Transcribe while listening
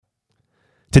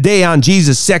Today on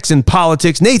Jesus, Sex, and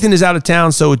Politics, Nathan is out of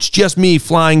town, so it's just me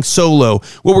flying solo.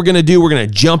 What we're going to do, we're going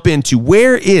to jump into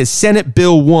where is Senate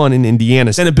Bill 1 in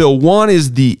Indiana. Senate Bill 1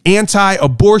 is the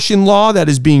anti-abortion law that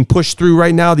is being pushed through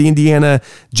right now, the Indiana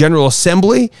General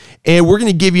Assembly, and we're going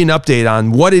to give you an update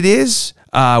on what it is,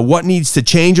 what needs to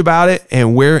change about it,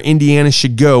 and where Indiana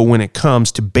should go when it comes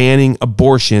to banning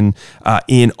abortion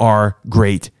in our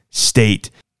great state.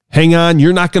 Hang on,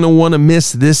 you're not going to want to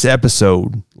miss this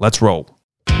episode. Let's roll.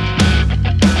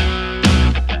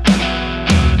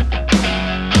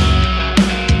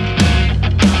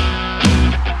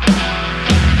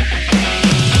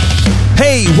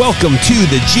 Hey, welcome to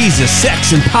the Jesus,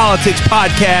 Sex, and Politics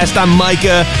podcast. I'm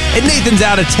Micah, and Nathan's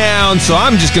out of town, so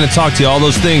I'm just going to talk to you all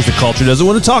those things the culture doesn't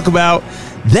want to talk about.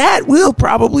 That will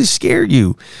probably scare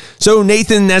you. So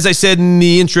Nathan, as I said in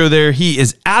the intro there, he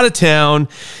is out of town.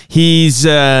 He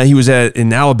was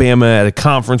in Alabama at a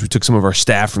conference. We took some of our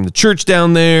staff from the church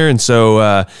down there, and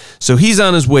so he's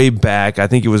on his way back. I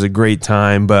think it was a great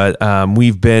time, but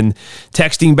we've been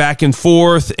texting back and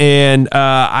forth, and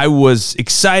I was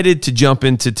excited to jump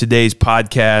into today's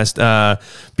podcast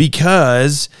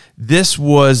because this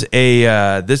was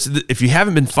if you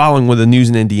haven't been following with the news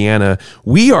in Indiana,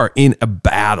 we are in a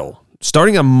battle.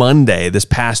 Starting on Monday this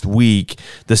past week,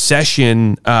 the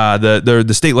session,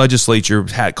 the state legislature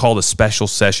had called a special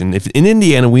session. If in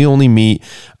Indiana, we only meet,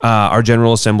 our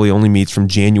General Assembly only meets from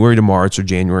January to March or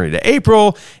January to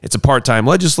April. It's a part-time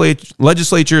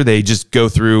legislature. They just go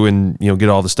through and get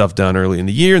all the stuff done early in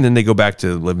the year, and then they go back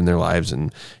to living their lives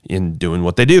and doing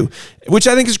what they do, which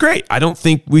I think is great. I don't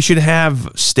think we should have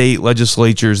state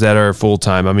legislatures that are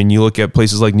full-time. I mean, you look at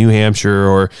places like New Hampshire,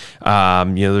 or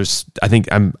there's. I think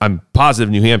I'm positive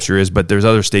New Hampshire is, but there's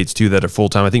other states too that are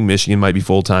full-time. I think Michigan might be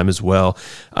full-time as well.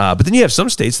 But then you have some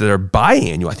states that are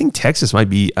biannual. I think Texas might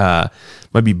be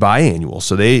biannual.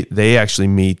 So they actually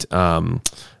meet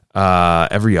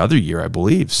every other year, I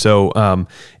believe. So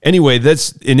anyway,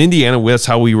 that's in Indiana. That's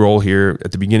how we roll here.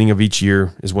 At the beginning of each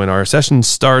year is when our session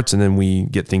starts, and then we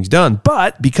get things done.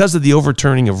 But because of the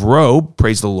overturning of Roe,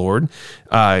 praise the Lord,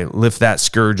 lift that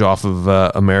scourge off of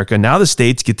America. Now the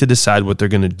states get to decide what they're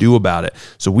going to do about it.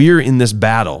 So we are in this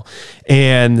battle.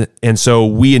 And so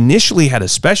we initially had a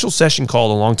special session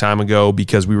called a long time ago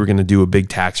because we were going to do a big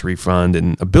tax refund,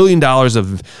 and $1 billion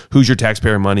of Hoosier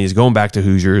taxpayer money is going back to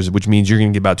Hoosiers, which means you're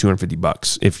going to get about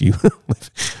 $250 if you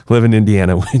live in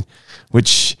Indiana,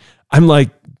 which I'm like,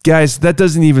 guys, that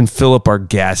doesn't even fill up our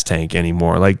gas tank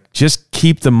anymore. Like, just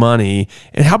keep the money.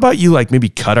 And how about you, maybe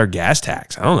cut our gas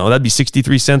tax? I don't know. That'd be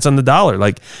 63 cents on the dollar.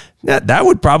 Like, that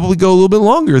would probably go a little bit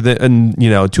longer than,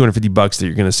 $250 that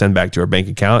you're going to send back to our bank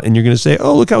account. And you're going to say,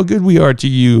 oh, look how good we are to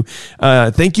you.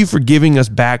 Thank you for giving us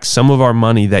back some of our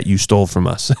money that you stole from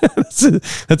us.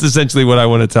 That's essentially what I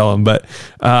want to tell them. But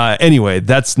anyway,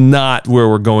 that's not where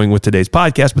we're going with today's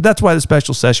podcast. But that's why the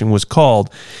special session was called.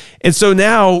 And so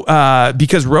now,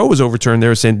 because Roe was overturned, they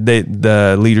were saying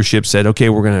the leadership said, okay,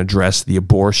 we're going to address the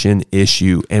abortion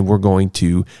issue, and we're going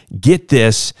to get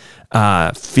this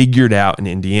figured out in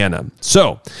Indiana.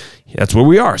 So that's where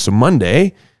we are. So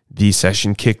Monday, the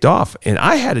session kicked off, and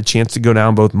I had a chance to go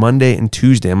down both Monday and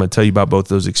Tuesday. I'm going to tell you about both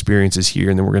those experiences here,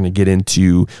 and then we're going to get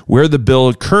into where the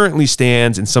bill currently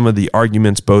stands and some of the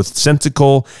arguments, both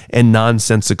sensical and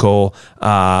nonsensical,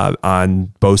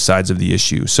 on both sides of the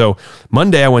issue. So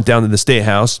Monday, I went down to the State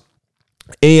House,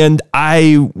 and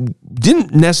I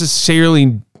didn't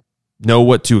necessarily know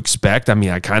what to expect. I mean,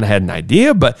 I kind of had an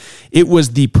idea, but it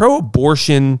was the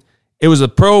pro-abortion. It was a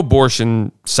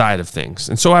pro-abortion side of things,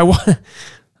 and so I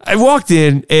walked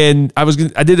in, and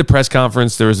I did a press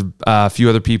conference. There was a few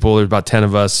other people. There was about 10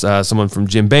 of us. Someone from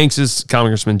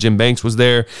Congressman Jim Banks was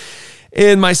there,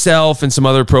 and myself and some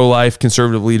other pro-life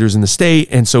conservative leaders in the state.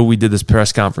 And so we did this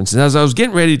press conference. And as I was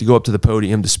getting ready to go up to the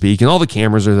podium to speak, and all the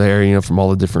cameras are there, from all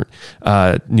the different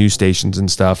news stations and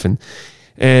stuff.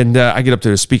 And I get up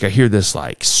there to speak. I hear this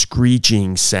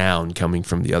screeching sound coming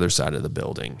from the other side of the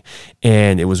building.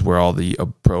 And it was where all the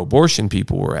pro-abortion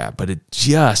people were at. But it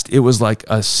was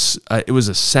it was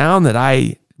a sound that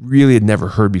I really had never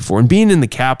heard before. And being in the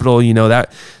Capitol,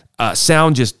 that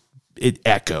sound it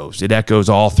echoes. It echoes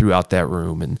all throughout that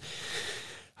room. And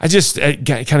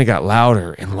it kind of got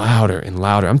louder and louder and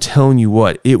louder. I'm telling you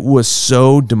what, it was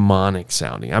so demonic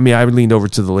sounding. I mean, I leaned over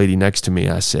to the lady next to me,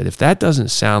 and I said, if that doesn't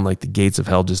sound like the gates of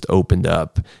hell just opened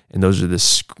up, and those are the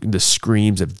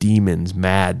screams of demons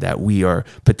mad that we are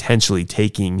potentially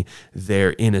taking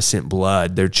their innocent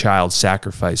blood, their child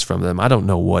sacrifice from them, I don't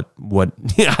know what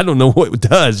I don't know what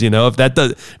does, if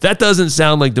that doesn't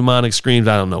sound like demonic screams,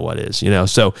 I don't know what is,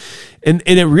 so, and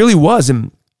it really was.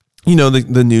 And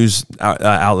the news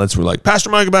outlets were like, Pastor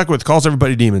Micah Beckwith calls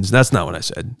everybody demons. That's not what I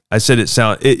said. I said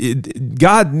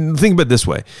God, think about it this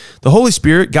way. The Holy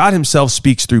Spirit, God himself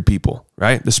speaks through people,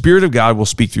 right? The Spirit of God will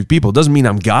speak through people. It doesn't mean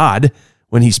I'm God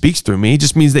when he speaks through me. It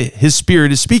just means that his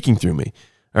Spirit is speaking through me.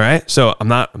 All right. So I'm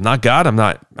not God.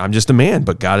 I'm just a man,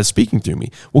 but God is speaking through me.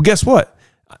 Well, guess what?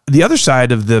 The other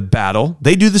side of the battle,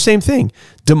 they do the same thing.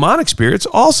 Demonic spirits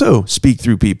also speak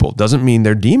through people. Doesn't mean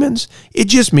they're demons. It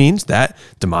just means that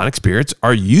demonic spirits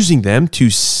are using them to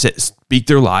speak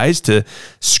their lies, to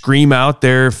scream out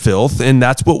their filth. And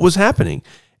that's what was happening.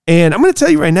 And I'm going to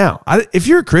tell you right now, if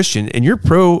you're a Christian and you're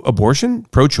pro-abortion,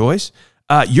 pro-choice,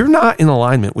 you're not in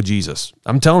alignment with Jesus.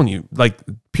 I'm telling you, like,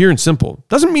 pure and simple.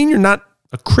 Doesn't mean you're not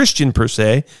a Christian per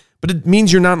se, but it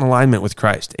means you're not in alignment with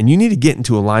Christ, and you need to get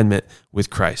into alignment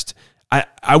with Christ.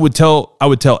 I would tell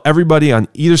everybody on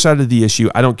either side of the issue,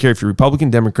 I don't care if you're Republican,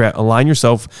 Democrat, align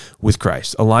yourself with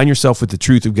Christ. Align yourself with the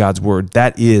truth of God's word.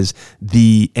 That is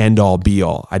the end all be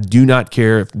all. I do not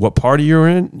care what party you're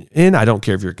in. I don't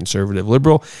care if you're conservative,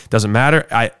 liberal. Doesn't matter.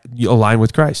 You align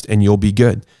with Christ and you'll be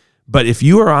good. But if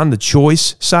you are on the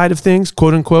choice side of things,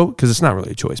 quote unquote, because it's not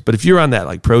really a choice, but if you're on that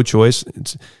like pro-choice,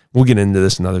 we'll get into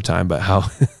this another time, but how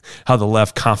the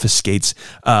left confiscates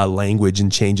language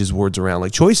and changes words around.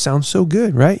 Like, choice sounds so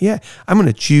good, right? Yeah, I'm going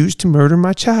to choose to murder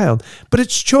my child, but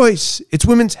it's choice. It's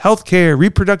women's health care,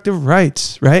 reproductive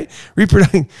rights, right?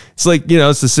 It's like,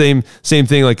 it's the same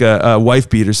thing. Like a wife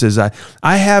beater says, I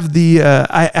have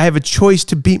I have a choice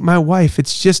to beat my wife.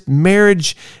 It's just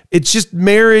marriage. It's just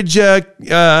marriage,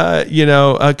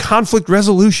 conflict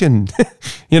resolution.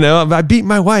 I beat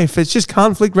my wife. It's just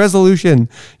conflict resolution.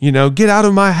 Get out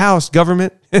of my house,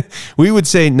 government. We would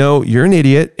say, no, you're an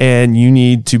idiot and you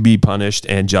need to be punished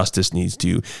and justice needs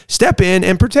to step in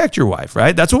and protect your wife,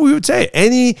 right? That's what we would say.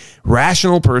 Any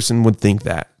rational person would think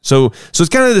that. So it's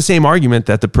kind of the same argument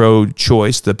that the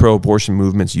pro-choice, the pro-abortion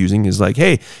movement's using is like,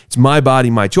 hey, it's my body,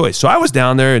 my choice. So I was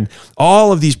down there and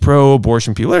all of these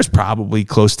pro-abortion people, there's probably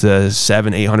close to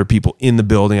 700-800 people in the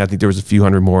building. I think there was a few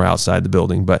hundred more outside the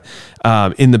building, but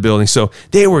in the building. So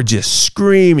they were just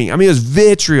screaming. I mean, it was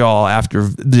vitriol after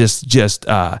just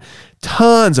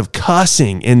tons of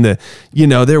cussing in there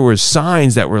were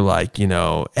signs that were like,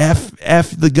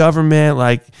 F the government,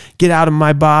 like, get out of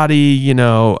my body, and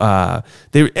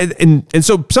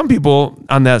so some people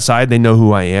on that side, they know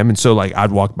who I am. And so like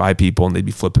I'd walk by people and they'd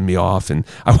be flipping me off. And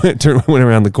I went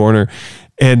around the corner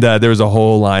and there was a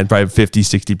whole line, probably 50,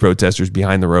 60 protesters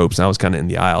behind the ropes. And I was kind of in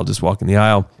the aisle, just walking the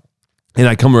aisle. And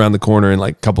I come around the corner and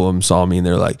like a couple of them saw me and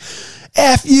they're like,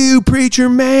 F you, preacher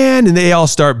man. And they all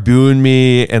start booing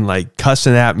me and like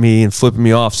cussing at me and flipping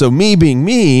me off. So me being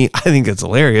me, I think it's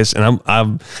hilarious. And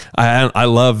I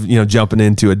love, jumping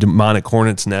into a demonic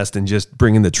hornet's nest and just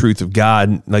bringing the truth of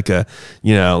God like a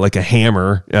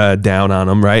hammer down on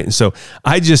them. Right. And so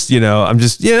I just, I'm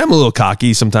a little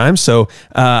cocky sometimes. So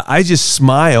I just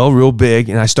smile real big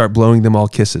and I start blowing them all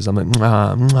kisses. I'm like,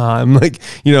 mwah, mwah. I'm like,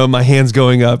 my hands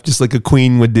going up just like a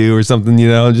queen would do or something,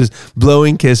 just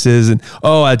blowing kisses. And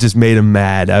I just made them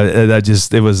mad.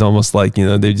 It was almost like,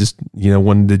 they just,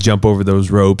 wanted to jump over those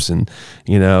ropes and,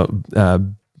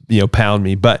 pound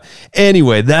me. But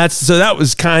anyway, that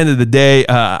was kind of the day.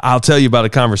 I'll tell you about a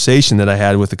conversation that I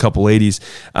had with a couple ladies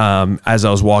as I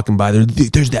was walking by.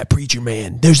 There's that preacher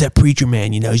man.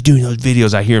 He's doing those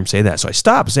videos. I hear him say that. So I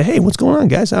stop and say, hey, what's going on,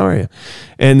 guys? How are you?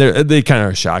 And they kind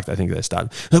of are shocked. I think they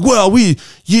stopped. Like, well,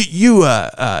 you're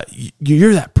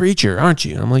that preacher, aren't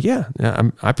you? And I'm like, yeah,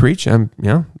 I preach. I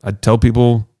tell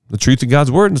people the truth of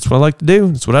God's word. That's what I like to do.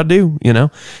 That's what I do,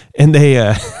 and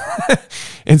they,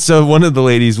 and so one of the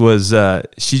ladies was,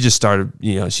 she just started,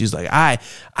 she's like,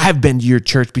 I've been to your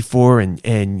church before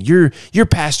and you're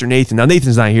Pastor Nathan. Now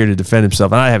Nathan's not here to defend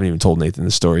himself. And I haven't even told Nathan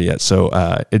the story yet. So,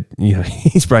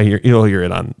 he's probably here. You'll hear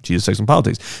it on Jesus, Sex and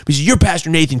Politics, but your Pastor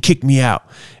Nathan kicked me out.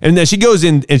 And then she goes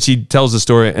in and she tells the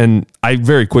story. And I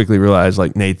very quickly realized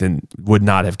like Nathan would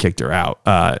not have kicked her out.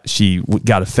 She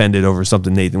got offended over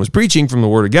something Nathan was preaching from the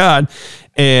word of God.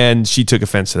 And she took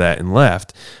offense to that and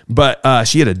left. But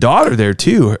she had a daughter there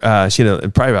too. She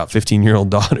had probably about 15-year-old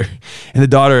daughter. And the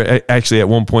daughter actually at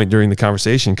one point during the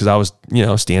conversation, because I was,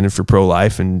 standing for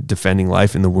pro-life and defending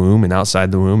life in the womb and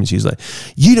outside the womb. And she's like,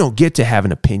 you don't get to have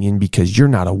an opinion because you're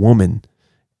not a woman.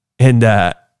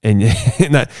 So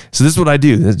this is what I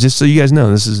do. Just so you guys know,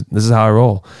 this is how I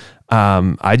roll.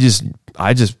 I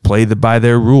just play by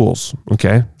their rules.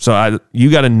 Okay. So you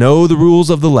got to know the rules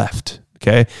of the left.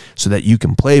 Okay, so that you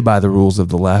can play by the rules of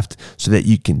the left, so that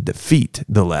you can defeat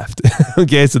the left.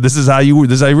 Okay, so this is how you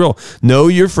roll. Know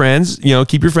your friends,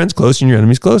 keep your friends close and your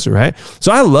enemies closer, right?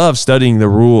 So I love studying the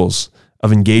rules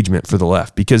of engagement for the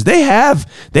left, because they have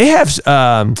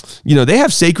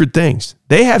sacred things.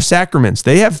 They have sacraments.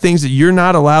 They have things that you're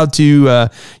not allowed to,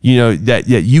 that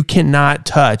you cannot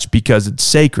touch because it's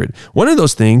sacred. One of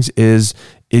those things is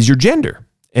your gender.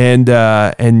 And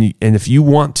if you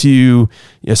want to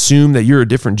assume that you're a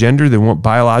different gender than what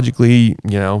biologically,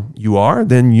 you are,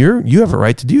 then you have a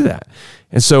right to do that.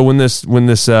 And so when this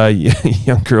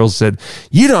young girl said,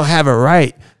 "You don't have a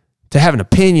right to have an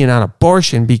opinion on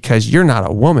abortion because you're not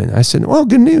a woman," I said, "Well,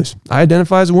 good news. I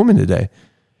identify as a woman today."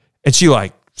 And she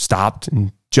stopped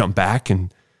and jumped back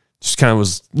and just kind of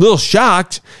was a little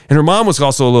shocked. And her mom was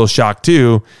also a little shocked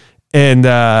too. And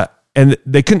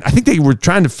they couldn't, I think they were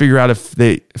trying to figure out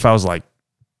if I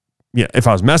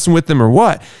was messing with them or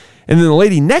what. And then the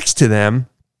lady next to them,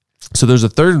 so there's a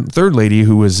third lady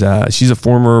who was, she's a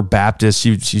former Baptist.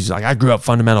 She's like, "I grew up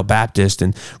fundamental Baptist,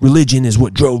 and religion is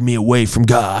what drove me away from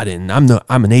God, and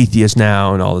I'm an atheist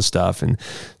now," and all this stuff. And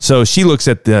so she looks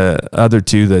at the other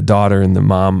two, the daughter and the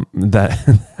mom that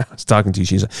I was talking to.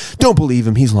 She's like, "Don't believe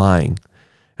him. He's lying."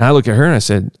 And I look at her and I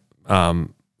said,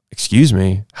 "Excuse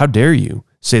me, how dare you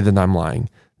say that I'm lying?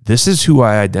 This is who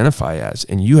I identify as,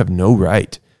 and you have no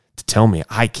right to tell me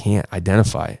I can't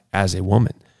identify as a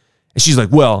woman." And she's like,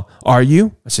 "Well, are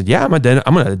you?" I said, "Yeah, I'm going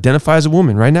to identify as a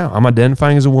woman right now. I'm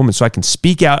identifying as a woman so I can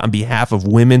speak out on behalf of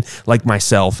women like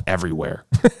myself everywhere."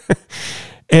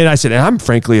 And I said, "And I'm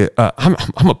frankly, I'm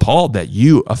appalled that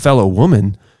you, a fellow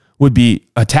woman, would be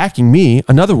attacking me,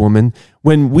 another woman,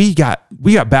 when we got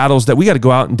battles that we got to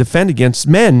go out and defend against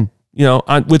men,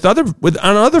 on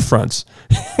other fronts."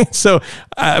 So,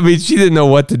 she didn't know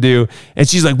what to do. And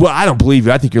she's like, "Well, I don't believe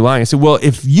you. I think you're lying." I said, "Well,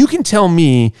 if you can tell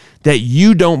me that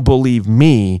you don't believe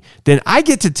me, then I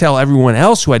get to tell everyone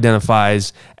else who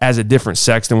identifies as a different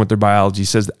sex than what their biology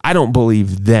says that I don't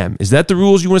believe them. Is that the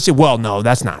rules you want to say?" "Well, no,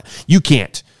 that's not. You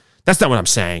can't. That's not what I'm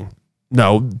saying.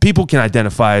 No, people can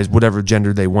identify as whatever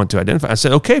gender they want to identify." I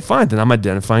said, "Okay, fine. Then I'm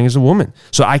identifying as a woman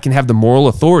so I can have the moral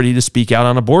authority to speak out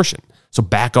on abortion. So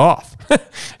back off."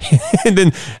 And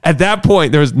then at that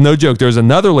point, there was no joke. There was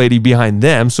another lady behind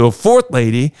them. So a fourth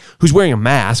lady who's wearing a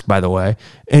mask, by the way.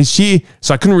 And so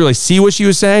I couldn't really see what she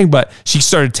was saying, but she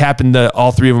started tapping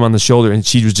all three of them on the shoulder. And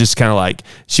she was just kind of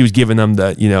she was giving them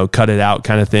the, cut it out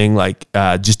kind of thing.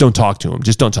 Just don't talk to him.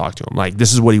 Just don't talk to him.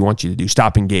 This is what he wants you to do.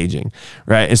 Stop engaging.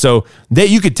 Right. And so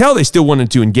you could tell they still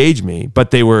wanted to engage me,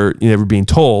 but they were being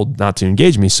told not to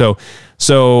engage me. So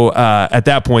at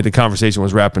that point, the conversation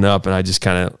was wrapping up, and I just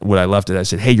what I left it, I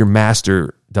said, "Hey, your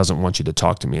master doesn't want you to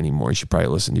talk to me anymore. You should probably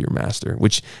listen to your master,"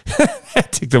 which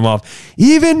ticked them off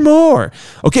even more.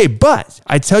 Okay, but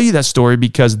I tell you that story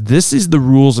because this is the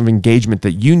rules of engagement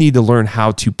that you need to learn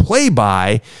how to play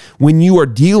by when you are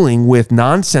dealing with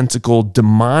nonsensical,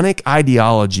 demonic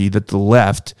ideology that the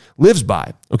left lives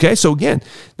by. Okay, so again,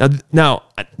 now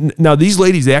these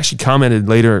ladies, they actually commented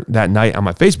later that night on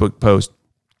my Facebook post,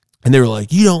 and they were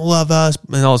like, "You don't love us,"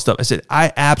 and all this stuff. I said,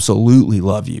 "I absolutely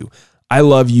love you. I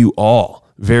love you all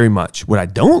very much. What I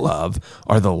don't love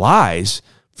are the lies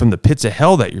from the pits of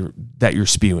hell that you're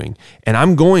spewing. And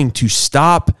I'm going to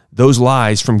stop those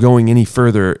lies from going any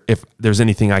further if there's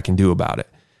anything I can do about it.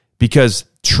 Because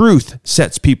truth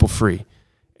sets people free.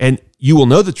 And you will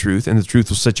know the truth, and the truth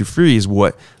will set you free is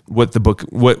what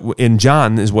in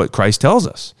John is what Christ tells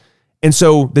us. And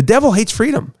so the devil hates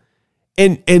freedom.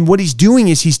 And what he's doing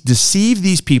is he's deceived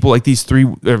these people, like these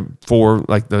four,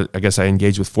 I guess I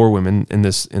engaged with four women in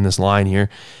this line here,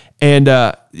 and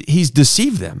he's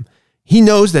deceived them. He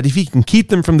knows that if he can keep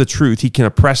them from the truth, he can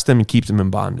oppress them and keep them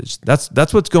in bondage.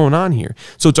 That's what's going on here.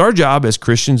 So it's our job as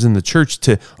Christians in the church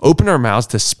to open our mouths,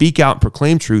 to speak out and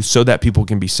proclaim truth so that people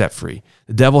can be set free.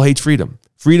 The devil hates freedom.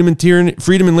 Freedom and tyranny,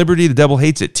 freedom and liberty, the devil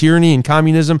hates it. Tyranny and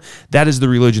communism, that is the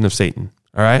religion of Satan.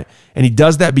 All right. And he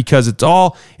does that because it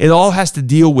all has to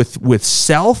deal with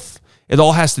self. It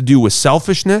all has to do with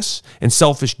selfishness and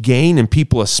selfish gain, and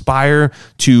people aspire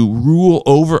to rule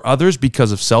over others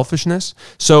because of selfishness.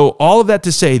 So all of that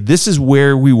to say, this is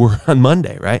where we were on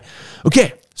Monday, right?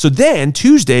 Okay. So then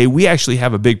Tuesday, we actually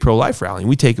have a big pro-life rally.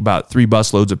 We take about 3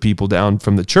 busloads of people down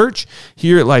from the church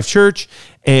here at Life Church.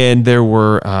 And there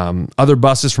were other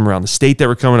buses from around the state that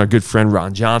were coming. Our good friend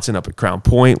Ron Johnson up at Crown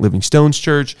Point, Living Stones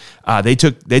Church. They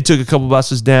took a couple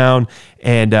buses down.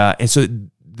 And so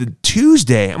the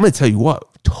Tuesday, I'm going to tell you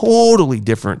what, totally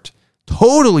different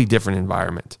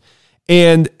environment.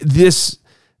 And this,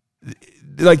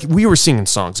 we were singing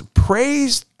songs of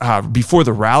praise before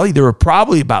the rally. There were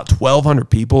probably about 1,200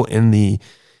 people in the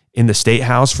State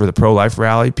House for the pro-life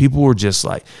rally. People were just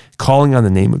calling on the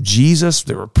name of Jesus.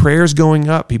 There were prayers going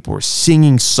up. People were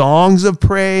singing songs of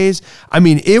praise. I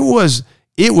mean, it was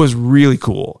it was really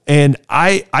cool. And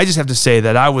I just have to say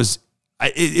that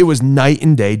it was night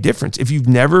and day difference. If you've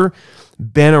never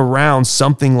been around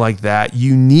something like that,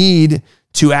 you need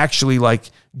to actually like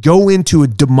go into a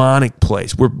demonic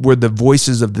place where the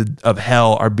voices of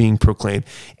hell are being proclaimed.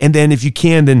 And then if you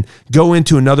can, then go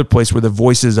into another place where the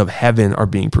voices of heaven are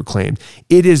being proclaimed.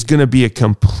 It is going to be a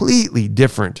completely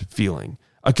different feeling,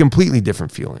 And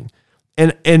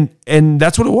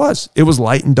that's what it was. It was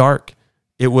light and dark.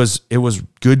 It was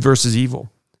good versus evil.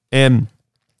 And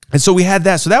so we had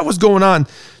that. So that was going on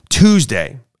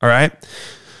Tuesday. All right.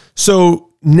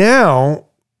 So now,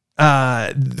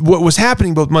 what was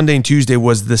happening both Monday and Tuesday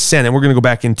was the Senate. We're going to go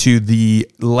back into the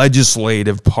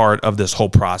legislative part of this whole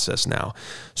process now.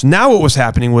 So now what was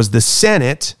happening was the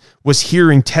Senate was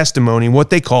hearing testimony,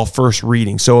 what they call first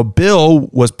reading. So a bill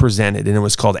was presented, and it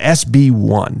was called SB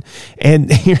 1. And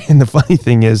the funny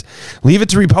thing is, leave it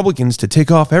to Republicans to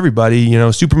tick off everybody,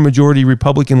 supermajority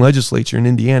Republican legislature in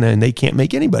Indiana, and they can't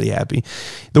make anybody happy.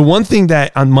 The one thing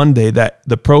that on Monday that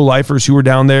the pro-lifers who were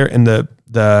down there and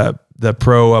the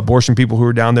pro-abortion people who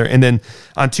were down there, and then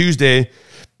on Tuesday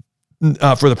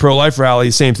for the pro-life rally,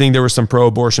 same thing. There were some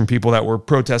pro-abortion people that were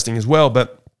protesting as well.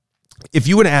 But if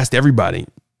you would have asked everybody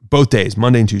both days,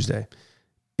 Monday and Tuesday,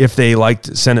 if they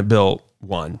liked Senate Bill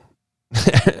 1,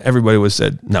 everybody would have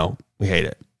said, no, we hate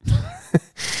it.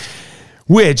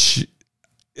 Which,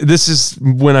 this is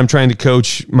when I'm trying to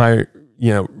coach my,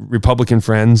 Republican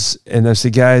friends. And I say,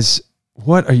 guys,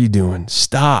 what are you doing?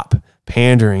 Stop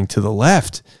pandering to the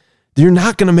left. You're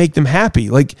not going to make them happy.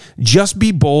 Like, just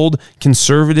be bold,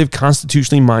 conservative,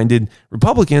 constitutionally minded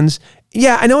Republicans.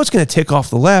 Yeah, I know it's going to tick off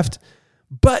the left,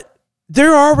 but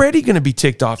they're already going to be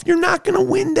ticked off. You're not going to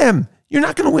win them. You're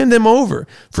not going to win them over.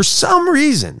 For some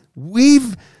reason,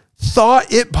 we've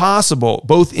thought it possible,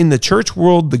 both in the church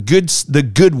world, the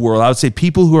good world. I would say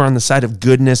people who are on the side of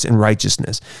goodness and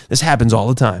righteousness. This happens all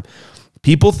the time.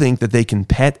 People think that they can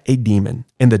pet a demon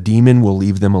and the demon will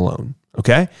leave them alone.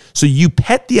 Okay? So you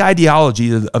pet the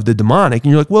ideology of the demonic,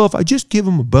 and you're like, well, if I just give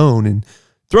them a bone and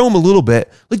throw them a little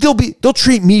bit, like they'll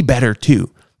treat me better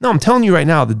too. No, I'm telling you right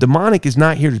now, the demonic is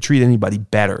not here to treat anybody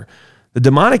better. The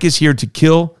demonic is here to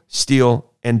kill, steal,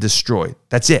 and destroy.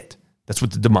 That's it. That's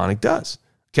what the demonic does.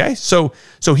 Okay? So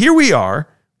here we are.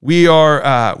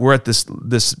 We're at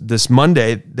this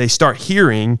Monday. They start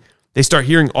hearing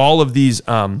all of these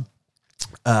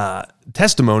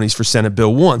testimonies for Senate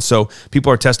Bill 1. So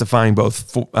people are testifying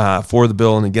both for the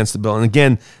bill and against the bill. And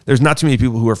again, there's not too many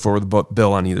people who are for the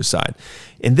bill on either side.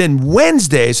 And then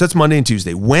Wednesday, so that's Monday and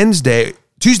Tuesday.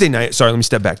 Tuesday night, let me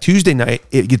step back. Tuesday night,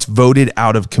 it gets voted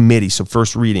out of committee, so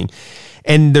first reading.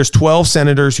 And there's 12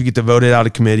 senators who get to vote it out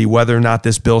of committee whether or not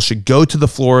this bill should go to the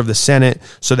floor of the Senate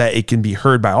so that it can be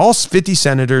heard by all 50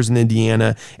 senators in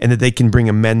Indiana and that they can bring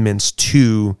amendments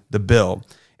to the bill.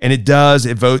 And it does.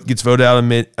 It gets voted out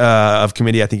of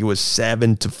committee. I think it was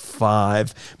 7-5.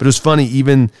 But it was funny,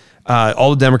 even all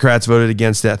the Democrats voted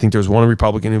against it. I think there was one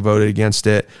Republican who voted against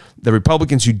it. The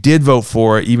Republicans who did vote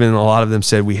for it, even a lot of them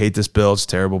said, we hate this bill. It's a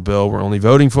terrible bill. We're only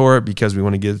voting for it because we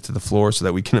want to get it to the floor so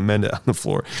that we can amend it on the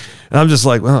floor. And I'm just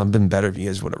like, well, it'd been better if you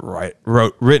guys would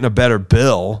have written a better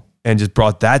bill and just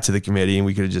brought that to the committee, and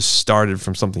we could have just started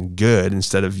from something good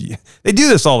instead of, they do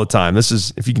this all the time. This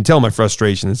is, if you can tell my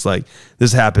frustration, it's like,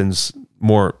 this happens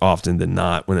more often than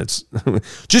not when it's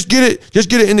just get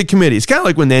it into committee. It's kind of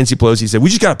like when Nancy Pelosi said, we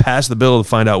just got to pass the bill to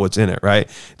find out what's in it, right?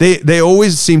 They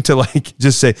always seem to like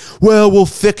just say, well, we'll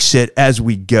fix it as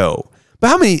we go. But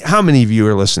how many of you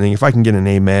are listening? If I can get an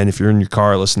amen, if you're in your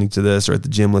car listening to this or at the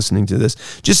gym listening to this,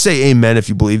 just say amen if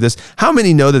you believe this. How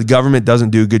many know that the government doesn't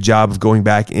do a good job of going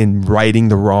back and righting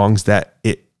the wrongs that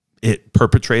it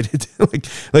perpetrated?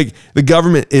 like the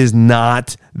government is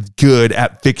not good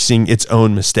at fixing its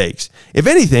own mistakes. If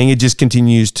anything, it just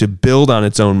continues to build on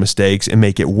its own mistakes and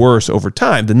make it worse over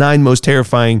time. The 9 most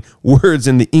terrifying words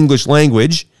in the English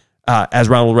language, as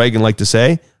Ronald Reagan liked to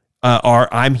say, are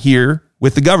I'm here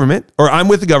with the government, or I'm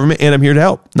with the government and I'm here to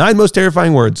help. 9 most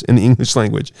terrifying words in the English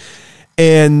language.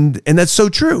 And that's so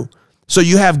true. So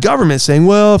you have government saying,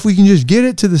 well, if we can just get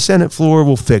it to the Senate floor,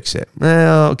 we'll fix it.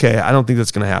 Well, okay, I don't think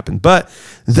that's going to happen. But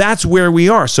that's where we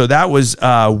are. So that was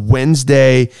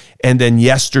Wednesday, and then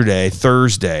yesterday,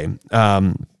 Thursday,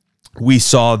 we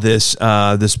saw this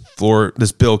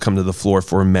bill come to the floor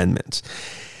for amendments.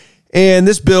 And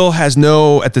this bill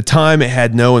at the time, it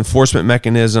had no enforcement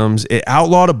mechanisms. It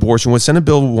outlawed abortion. What Senate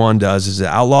Bill 1 does is it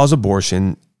outlaws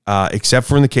abortion, except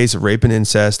for in the case of rape and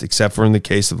incest, except for in the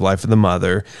case of the life of the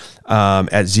mother,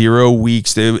 at 0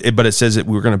 weeks. But it says that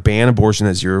we're going to ban abortion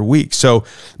at 0 weeks.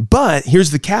 But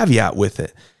here's the caveat with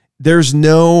it. there's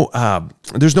no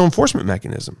enforcement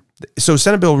mechanism. So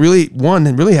Senate Bill really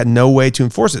had no way to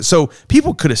enforce it. So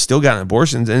people could have still gotten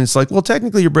abortions, and it's like, well,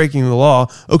 technically you're breaking the law.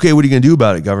 Okay, what are you going to do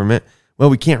about it, government? Well,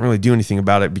 we can't really do anything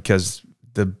about it because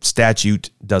the statute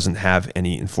doesn't have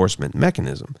any enforcement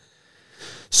mechanism.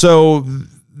 So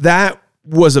that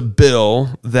was a bill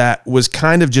that was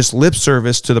kind of just lip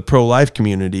service to the pro-life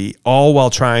community, all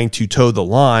while trying to toe the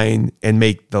line and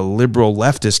make the liberal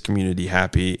leftist community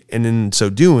happy. And in so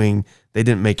doing, they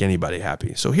didn't make anybody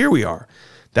happy. So here we are.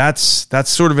 That's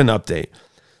sort of an update.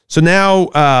 So now,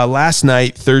 last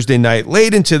night, Thursday night,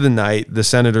 late into the night, the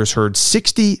senators heard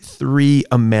 63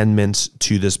 amendments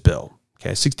to this bill.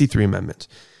 Okay, 63 amendments.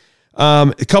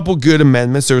 A couple good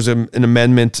amendments. There was an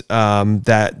amendment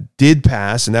that did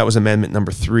pass, and that was amendment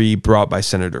number 3 brought by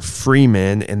Senator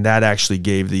Freeman, and that actually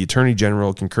gave the Attorney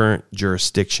General concurrent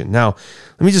jurisdiction. Now,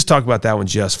 let me just talk about that one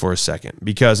just for a second,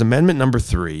 because amendment number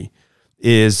 3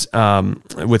 is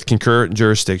with concurrent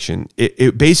jurisdiction.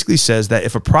 It basically says that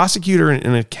if a prosecutor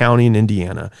in a county in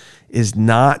Indiana is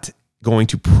not going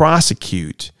to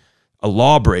prosecute a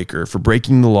lawbreaker for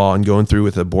breaking the law and going through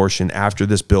with abortion after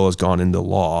this bill has gone into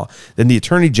law, then the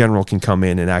Attorney General can come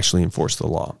in and actually enforce the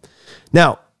law.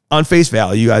 Now, on face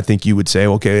value, I think you would say,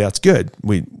 okay, that's good.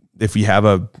 If we have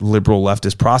a liberal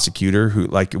leftist prosecutor who,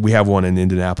 like we have one in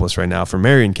Indianapolis right now from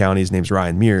Marion County, his name's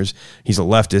Ryan Mears. He's a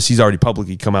leftist. He's already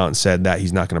publicly come out and said that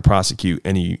he's not going to prosecute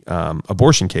any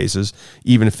abortion cases,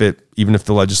 even if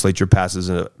the legislature passes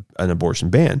an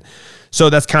abortion ban. So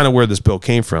that's kind of where this bill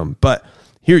came from. But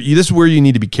this is where you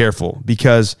need to be careful,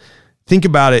 because think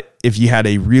about it. If you had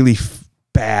a really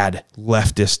bad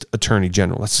leftist attorney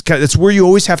general, that's where you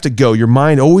always have to go. Your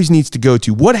mind always needs to go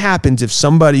to what happens if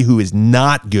somebody who is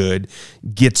not good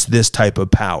gets this type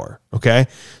of power. Okay.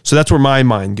 So that's where my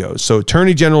mind goes. So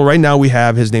attorney general right now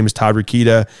his name is Todd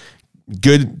Rokita,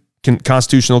 good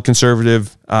constitutional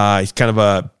conservative. He's kind of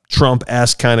a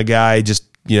Trump-esque kind of guy, just,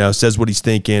 says what he's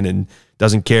thinking and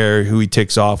doesn't care who he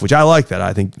ticks off, which I like that.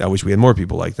 I wish we had more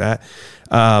people like that.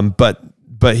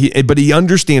 But he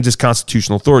understands his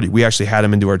constitutional authority. We actually had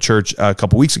him into our church a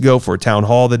couple weeks ago for a town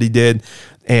hall that he did.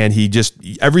 And he just,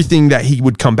 everything that he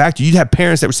would come back to, you'd have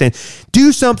parents that were saying,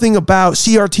 do something about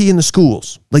CRT in the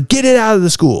schools. Like, get it out of the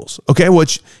schools. Okay.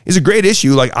 Which is a great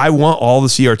issue. Like, I want all the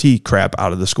CRT crap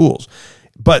out of the schools.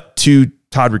 But to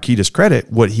Todd Rokita's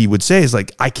credit, what he would say is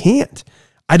like, I can't.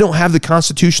 I don't have the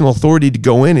constitutional authority to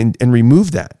go in and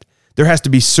remove that. There has to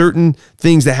be certain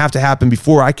things that have to happen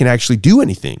before I can actually do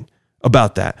anything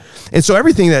about that. And so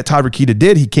everything that Todd Rokita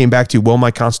did, he came back to, well,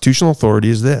 my constitutional authority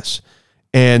is this.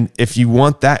 And if you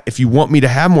want me to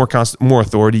have more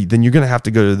authority, then you're going to have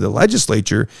to go to the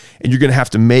legislature and you're going to have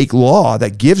to make law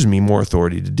that gives me more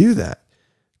authority to do that.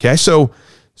 Okay. So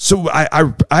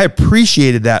I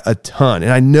appreciated that a ton.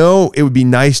 And I know it would be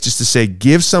nice just to say,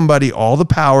 give somebody all the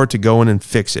power to go in and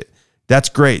fix it. That's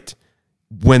great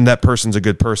when that person's a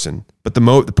good person. But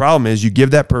the problem is you give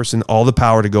that person all the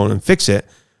power to go in and fix it.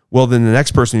 Well, then the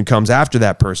next person who comes after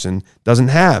that person doesn't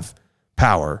have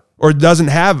power or doesn't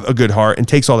have a good heart and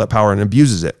takes all that power and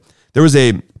abuses it. There was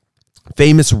a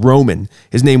famous Roman.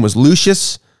 His name was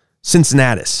Lucius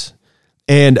Cincinnatus.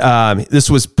 And this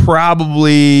was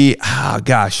probably, I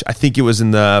think it was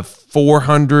in the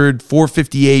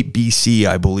 458 BC,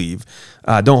 I believe.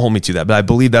 Don't hold me to that, but I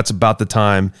believe that's about the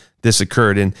time this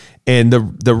occurred. And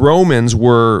the Romans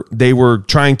were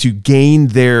trying to gain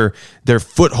their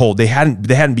foothold. They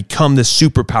hadn't become this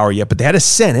superpower yet, but they had a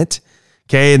Senate,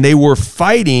 okay, and they were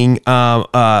fighting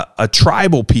a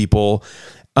tribal people.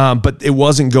 But it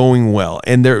wasn't going well.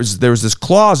 And there was this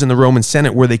clause in the Roman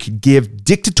Senate where they could give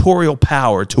dictatorial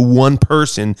power to one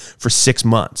person for 6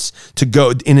 months to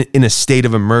go in a state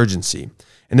of emergency.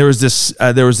 And there was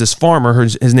this farmer,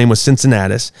 his name was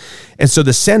Cincinnatus. And so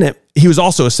the Senate, he was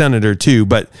also a senator too,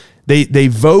 but they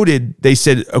voted, they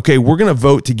said, okay, we're going to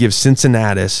vote to give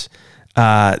Cincinnatus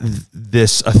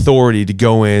this authority to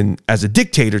go in as a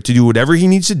dictator, to do whatever he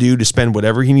needs to do, to spend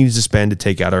whatever he needs to spend to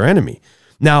take out our enemy.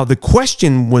 Now, the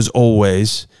question was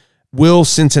always, will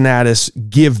Cincinnatus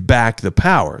give back the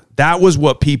power? That was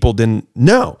what people didn't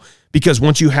know, because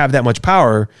once you have that much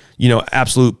power,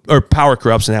 absolute or power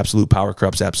corrupts and absolute power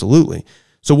corrupts absolutely.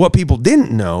 So what people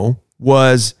didn't know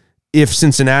was if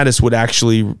Cincinnatus would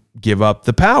actually give up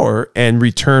the power and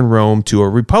return Rome to a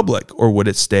republic, or would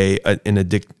it stay in a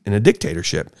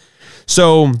dictatorship?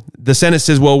 So the Senate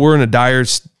says, well, we're in a dire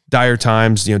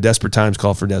times, desperate times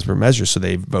call for desperate measures. So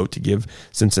they vote to give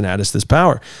Cincinnatus this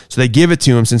power. So they give it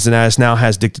to him. Cincinnatus now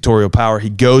has dictatorial power. He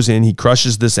goes in, he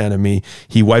crushes this enemy.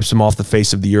 He wipes him off the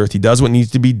face of the earth. He does what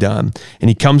needs to be done. And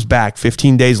he comes back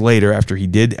 15 days later after he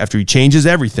changes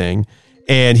everything.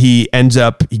 And he ends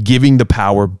up giving the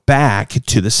power back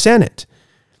to the Senate.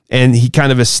 And he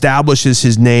kind of establishes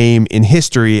his name in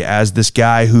history as this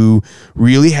guy who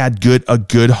really had a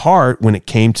good heart when it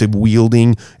came to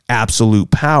wielding absolute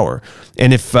power.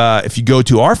 And if you go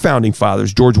to our founding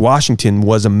fathers, George Washington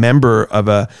was a member of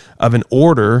an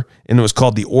order, and it was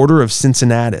called the Order of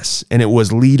Cincinnatus. And it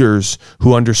was leaders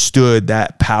who understood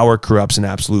that power corrupts and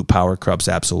absolute power corrupts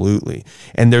absolutely.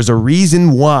 And there's a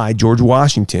reason why George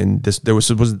Washington, this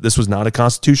was not a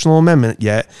constitutional amendment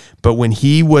yet, but when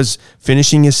he was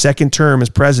finishing his second term as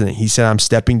president, he said, "I'm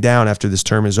stepping down after this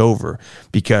term is over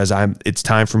because it's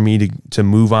time for me to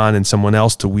move on and someone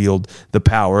else to wield the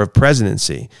power of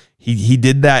presidency." He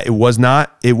did that. It was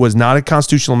not a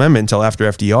constitutional amendment until after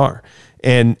FDR.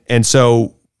 And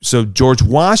so George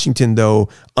Washington, though,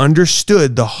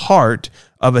 understood the heart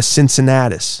of a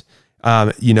Cincinnatus.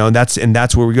 And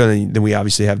that's where we're going. Then we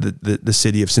obviously have the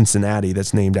city of Cincinnati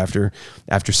that's named after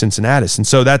Cincinnatus. And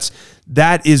so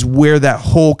that is where that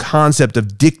whole concept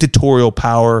of dictatorial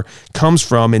power comes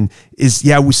from. And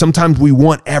sometimes we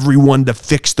want everyone to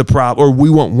fix the problem, or we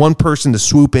want one person to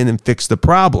swoop in and fix the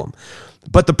problem.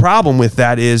 But the problem with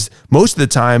that is most of the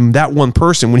time that one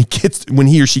person, when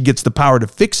he or she gets the power to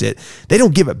fix it, they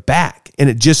don't give it back. And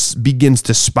it just begins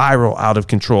to spiral out of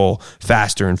control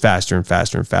faster and faster and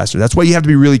faster and faster. That's why you have to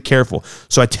be really careful.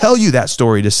 So I tell you that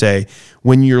story to say,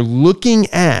 when you're looking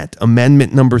at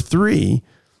Amendment number 3,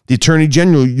 the Attorney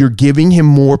General, you're giving him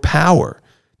more power.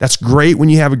 That's great when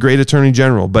you have a great Attorney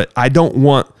General, but I don't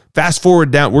want... Fast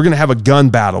forward down, we're going to have a gun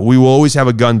battle. We will always have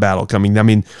a gun battle coming. I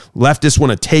mean, leftists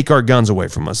want to take our guns away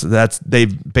from us.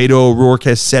 Beto O'Rourke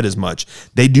has said as much.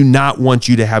 They do not want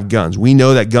you to have guns. We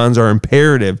know that guns are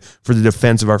imperative for the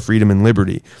defense of our freedom and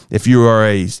liberty. If you are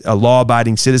a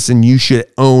law-abiding citizen, you should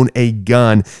own a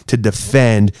gun to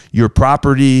defend your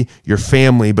property, your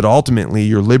family, but ultimately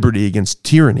your liberty against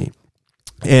tyranny.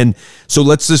 And so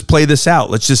let's just play this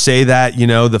out. Let's just say that,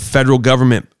 the federal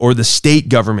government or the state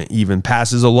government even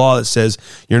passes a law that says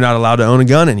you're not allowed to own a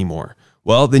gun anymore.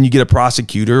 Well, then you get a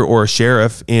prosecutor or a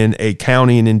sheriff in a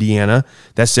county in Indiana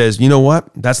that says, you know what?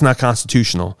 That's not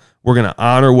constitutional. We're going to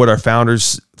honor what our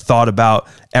founders thought about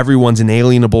everyone's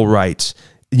inalienable rights.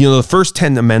 The first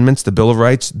 10 amendments, the Bill of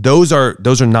Rights, those are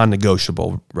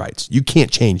non-negotiable rights. You can't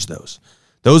change those.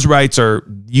 Those rights are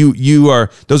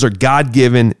those are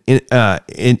God-given,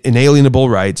 inalienable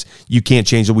rights. You can't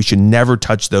change them. We should never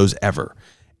touch those ever.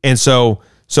 And so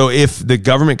if the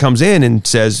government comes in and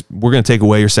says we're going to take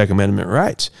away your Second Amendment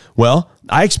rights, well,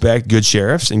 I expect good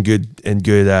sheriffs and good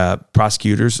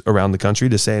prosecutors around the country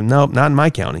to say no, not in my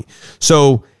county.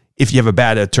 So if you have a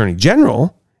bad attorney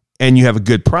general and you have a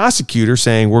good prosecutor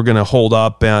saying we're going to hold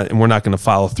up and we're not going to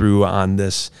follow through on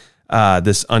this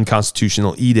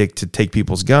unconstitutional edict to take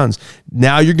people's guns.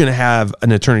 Now you're going to have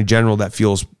an attorney general that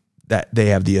feels that they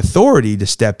have the authority to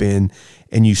step in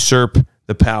and usurp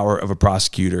the power of a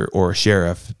prosecutor or a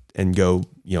sheriff and go,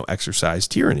 exercise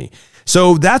tyranny.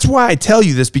 So that's why I tell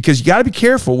you this, because you got to be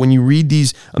careful when you read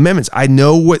these amendments. I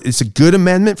know it's a good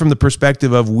amendment from the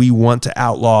perspective of we want to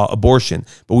outlaw abortion,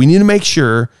 but we need to make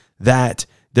sure that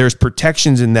there's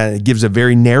protections in that. It gives a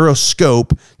very narrow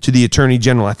scope to the Attorney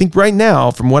General. I think right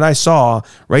now, from what I saw,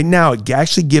 it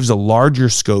actually gives a larger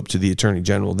scope to the Attorney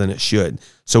General than it should.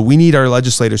 So we need our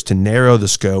legislators to narrow the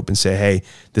scope and say, hey,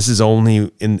 this is only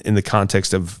in the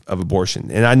context of abortion.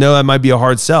 And I know that might be a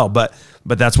hard sell, but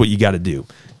that's what you got to do.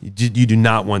 You do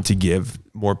not want to give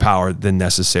more power than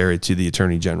necessary to the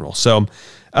Attorney General. So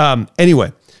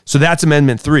anyway, so that's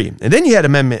Amendment 3. And then you had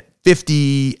Amendment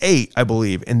 58, I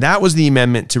believe, and that was the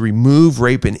amendment to remove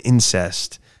rape and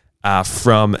incest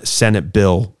from Senate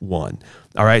Bill 1.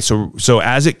 All right, so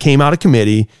as it came out of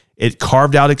committee, it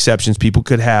carved out exceptions. People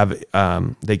could have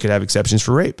exceptions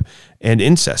for rape and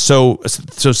incest. So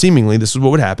seemingly, this is what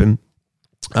would happen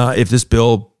if this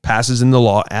bill passes into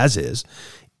law as is.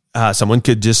 Someone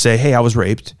could just say, "Hey, I was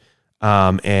raped."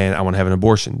 And I want to have an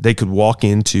abortion. They could walk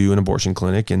into an abortion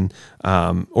clinic and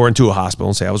or into a hospital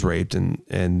and say I was raped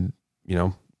and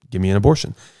give me an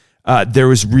abortion. There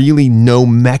was really no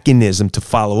mechanism to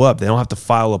follow up. They don't have to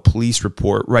file a police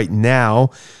report right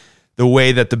now. The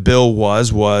way that the bill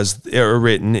was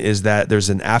written is that there's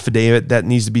an affidavit that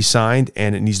needs to be signed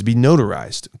and it needs to be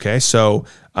notarized. Okay, so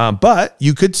but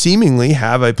you could seemingly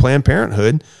have a Planned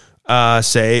Parenthood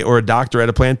say, or a doctor at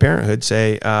a Planned Parenthood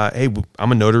say, hey,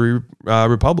 I'm a notary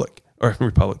notary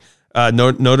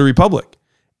public.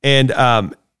 And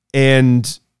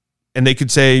they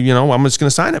could say, I'm just going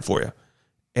to sign it for you.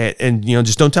 And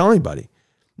just don't tell anybody.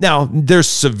 Now there's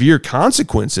severe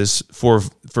consequences for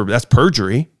that's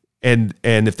perjury. And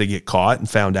if they get caught and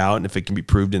found out, and if it can be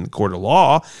proved in the court of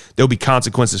law, there'll be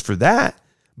consequences for that.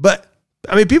 But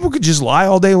I mean, people could just lie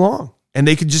all day long, and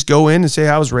they could just go in and say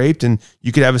I was raped, and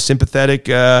you could have a sympathetic,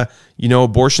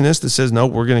 abortionist that says, no,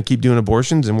 we're going to keep doing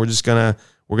abortions, and we're going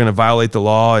to violate the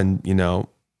law, and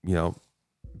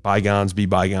bygones be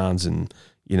bygones, and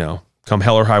come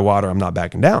hell or high water, I'm not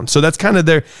backing down. So that's kind of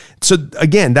there. So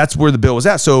again, that's where the bill was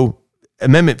at. So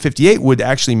Amendment 58 would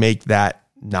actually make that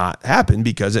not happen,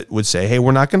 because it would say, hey,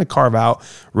 we're not going to carve out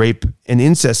rape and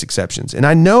incest exceptions. And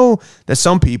I know that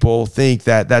some people think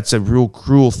that that's a real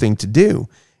cruel thing to do.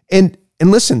 And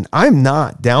listen, I'm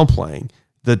not downplaying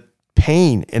the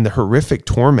pain and the horrific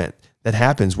torment that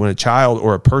happens when a child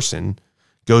or a person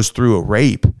goes through a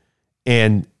rape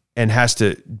and has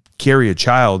to carry a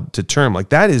child to term. Like,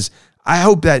 that is, I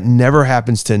hope that never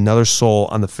happens to another soul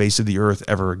on the face of the earth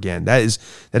ever again. That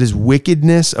is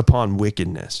wickedness upon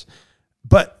wickedness.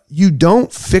 But you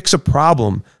don't fix a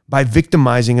problem by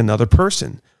victimizing another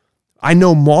person. I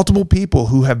know multiple people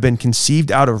who have been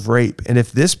conceived out of rape. And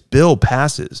if this bill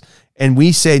passes and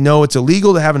we say, no, it's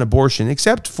illegal to have an abortion,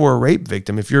 except for a rape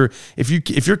victim, if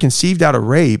you're conceived out of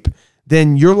rape,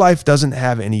 then your life doesn't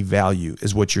have any value,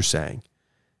 is what you're saying.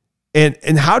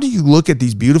 And how do you look at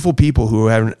these beautiful people who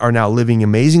are now living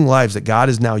amazing lives that God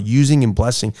is now using and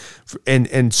blessing,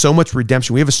 and so much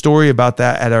redemption? We have a story about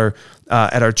that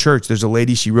at our church. There's a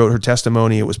lady, she wrote her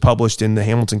testimony. It was published in the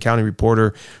Hamilton County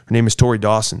Reporter. Her name is Tori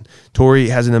Dawson. Tori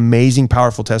has an amazing,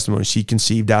 powerful testimony. She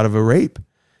conceived out of a rape,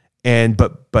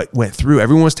 but went through.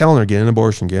 Everyone was telling her, get an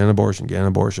abortion, get an abortion, get an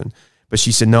abortion. But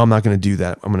she said, no, I'm not going to do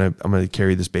that. I'm going to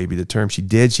carry this baby to term. She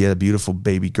did. She had a beautiful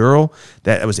baby girl.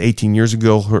 That was 18 years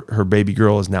ago. Her baby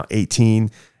girl is now 18.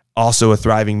 Also a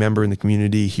thriving member in the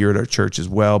community here at our church as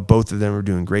well. Both of them are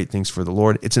doing great things for the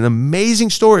Lord. It's an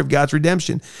amazing story of God's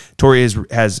redemption. Tori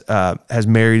has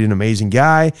married an amazing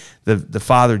guy. The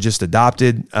father just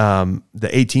adopted the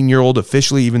 18-year-old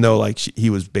officially, even though he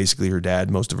was basically her dad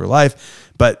most of her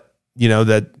life. But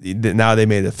that now they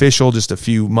made it official just a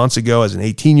few months ago as an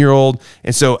 18-year-old.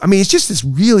 And so, I mean, it's just this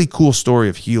really cool story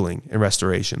of healing and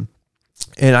restoration.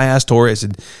 And I asked Tori, I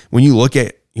said, when you look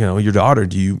at, your daughter,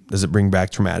 does it bring back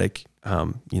traumatic,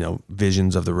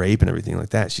 visions of the rape and everything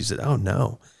like that? She said, oh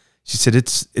no. She said,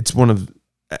 it's one of,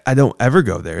 I don't ever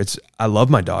go there. I love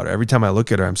my daughter. Every time I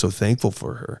look at her, I'm so thankful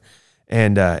for her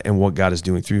and what God is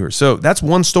doing through her. So that's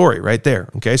one story right there.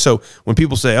 Okay. So when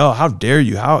people say, oh, how dare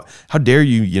you, how dare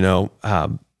you,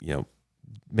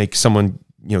 make someone,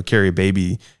 carry a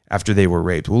baby after they were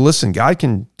raped. Well, listen, God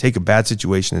can take a bad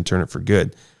situation and turn it for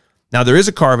good. Now there is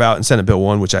a carve out in Senate Bill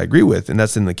 1, which I agree with, and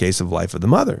that's in the case of life of the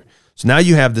mother. So now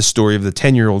you have this story of the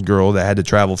 10-year-old girl that had to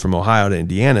travel from Ohio to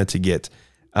Indiana to get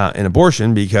an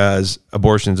abortion because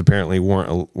abortions apparently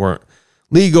weren't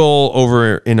legal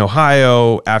over in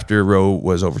Ohio after Roe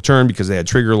was overturned because they had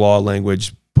trigger law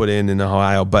language put in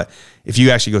Ohio. But if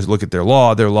you actually go look at their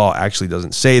law actually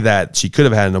doesn't say that. She could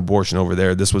have had an abortion over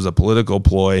there. This was a political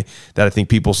ploy that I think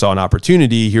people saw an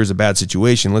opportunity. Here's a bad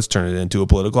situation. Let's turn it into a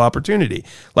political opportunity.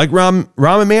 Like Rahm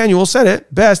Emanuel said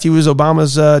it best. He was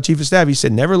Obama's chief of staff. He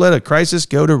said, never let a crisis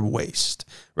go to waste.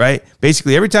 Right?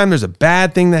 Basically, every time there's a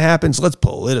bad thing that happens, let's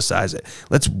politicize it.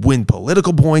 Let's win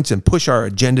political points and push our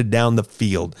agenda down the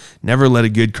field. Never let a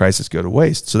good crisis go to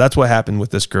waste. So that's what happened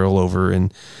with this girl over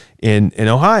in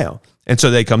Ohio. And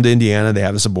so they come to Indiana, they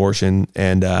have this abortion,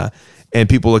 and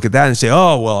people look at that and say,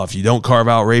 oh, well, if you don't carve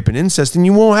out rape and incest, then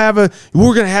we're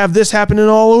going to have this happening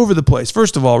all over the place.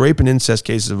 First of all, rape and incest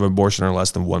cases of abortion are less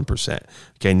than 1%.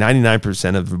 Okay,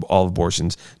 99% of all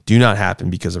abortions do not happen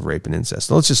because of rape and incest.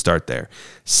 So let's just start there.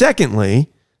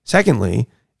 Secondly,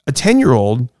 a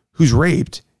 10-year-old who's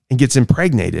raped and gets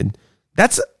impregnated,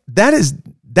 that's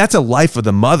a life of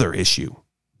the mother issue.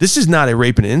 This is not a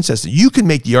rape and incest. You can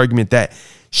make the argument that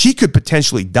she could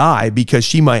potentially die because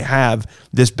she might have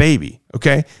this baby.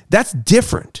 Okay. That's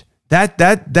different.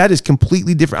 That is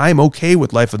completely different. I am okay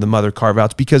with life of the mother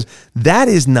carve-outs because that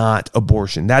is not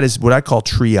abortion. That is what I call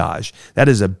triage. That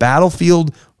is a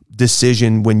battlefield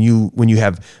decision when you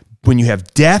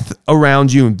have death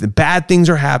around you and the bad things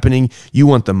are happening. You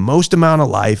want the most amount of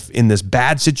life in this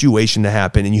bad situation to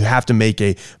happen, and you have to make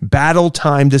a battle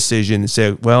time decision and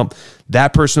say, well,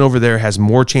 that person over there has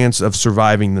more chance of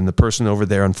surviving than the person over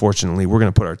there. Unfortunately, we're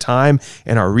going to put our time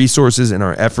and our resources and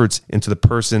our efforts into the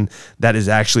person that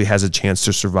actually has a chance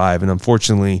to survive. And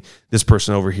unfortunately, this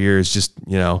person over here is just,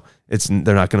 they're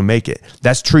not going to make it.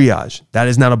 That's triage. That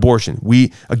is not abortion.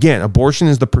 Abortion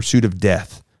is the pursuit of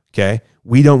death. Okay.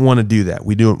 We don't want to do that.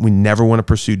 We never want to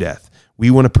pursue death.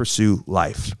 We want to pursue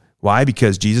life. Why?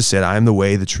 Because Jesus said, I am the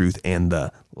way, the truth, and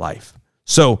the life.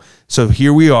 So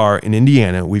here we are in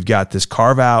Indiana. We've got this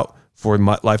carve out for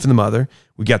life of the mother.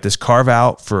 We got this carve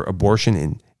out for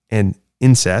abortion and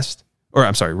incest,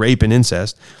 rape and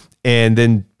incest. And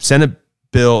then Senate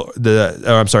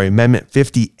Amendment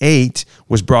 58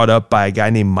 was brought up by a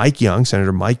guy named Mike Young,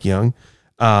 Senator Mike Young.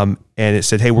 And it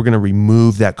said, hey, we're going to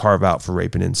remove that carve out for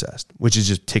rape and incest, which is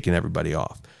just ticking everybody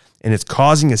off. And it's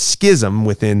causing a schism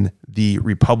within the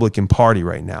Republican Party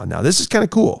right now. Now, this is kind of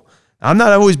cool. I've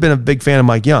always been a big fan of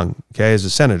Mike Young, okay, as a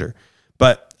senator,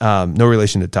 but no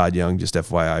relation to Todd Young, just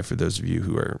FYI for those of you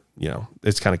who are,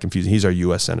 it's kind of confusing. He's our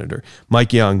U.S. senator.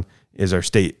 Mike Young is our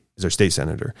state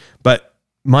senator. But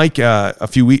Mike, a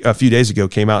few days ago,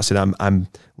 came out and said, I'm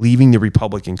leaving the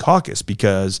Republican caucus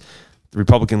because the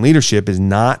Republican leadership is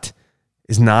not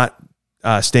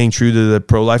staying true to the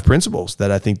pro-life principles that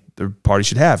I think the party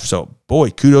should have. So, boy,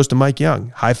 kudos to Mike Young.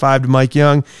 High five to Mike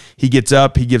Young. He gets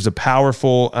up. He gives a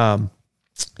powerful.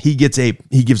 He gives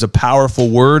a powerful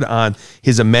word on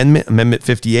his Amendment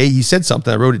 58. He said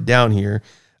something. I wrote it down here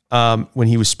when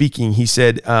he was speaking. He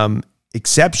said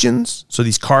exceptions. So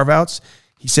these carve-outs.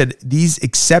 He said these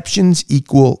exceptions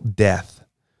equal death.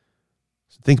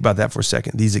 So think about that for a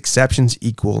second. These exceptions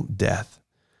equal death.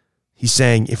 He's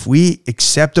saying if we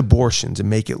accept abortions and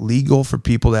make it legal for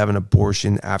people to have an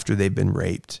abortion after they've been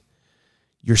raped,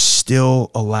 you're still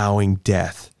allowing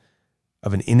death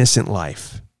of an innocent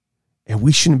life. And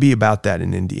we shouldn't be about that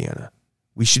in Indiana.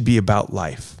 We should be about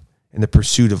life and the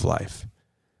pursuit of life.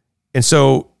 And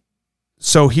so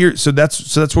that's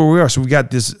where we are. So we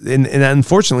got this, and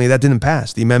unfortunately that didn't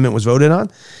pass. The amendment was voted on.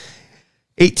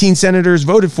 18 senators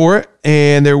voted for it,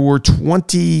 and there were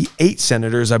 28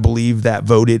 senators, I believe, that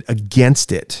voted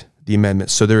against it, the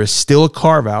amendment. So there is still a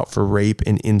carve-out for rape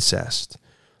and incest.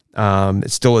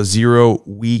 It's still a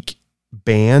 0-week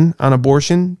ban on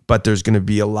abortion, but there's going to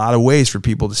be a lot of ways for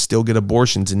people to still get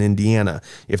abortions in Indiana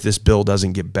if this bill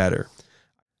doesn't get better.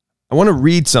 I want to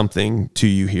read something to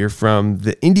you here from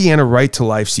the Indiana Right to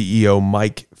Life CEO,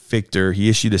 Mike Fichter. He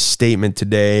issued a statement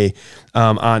today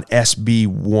on SB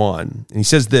 1. And he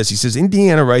says this, he says,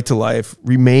 Indiana Right to Life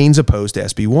remains opposed to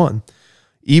SB 1.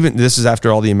 Even this is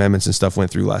after all the amendments and stuff went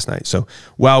through last night. So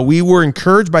while we were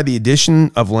encouraged by the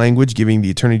addition of language giving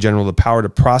the Attorney General the power to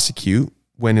prosecute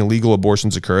when illegal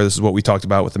abortions occur, this is what we talked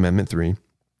about with Amendment 3,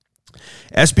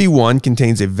 SB 1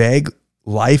 contains a vague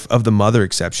life of the mother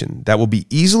exception that will be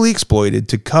easily exploited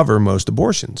to cover most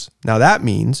abortions. Now that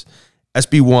means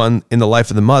SB 1 in the life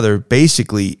of the mother,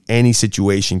 basically any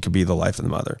situation could be the life of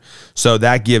the mother. So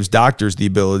that gives doctors the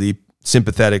ability,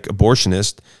 sympathetic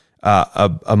abortionist,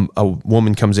 a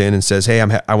woman comes in and says, hey,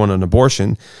 I want an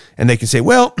abortion. And they can say,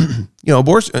 well,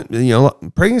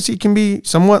 abortion, pregnancy can be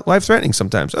somewhat life-threatening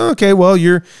sometimes. Okay, well,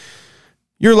 your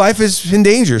life is in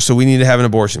danger, so we need to have an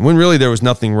abortion. When really there was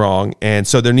nothing wrong. And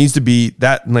so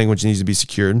that language needs to be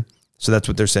secured. So that's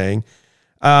what they're saying.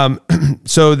 It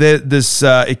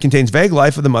contains vague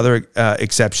life of the mother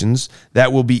exceptions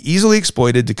that will be easily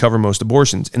exploited to cover most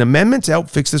abortions. An amendment to help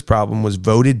fix this problem was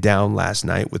voted down last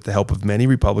night with the help of many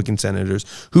Republican senators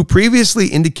who previously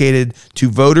indicated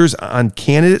to voters on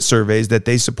candidate surveys that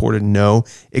they supported no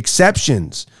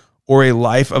exceptions or a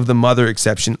life of the mother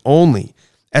exception only.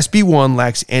 SB 1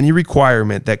 lacks any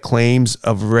requirement that claims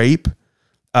of rape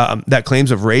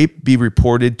be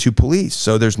reported to police.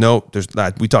 So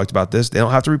we talked about this. They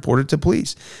don't have to report it to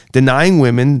police, denying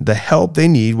women the help they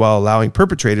need while allowing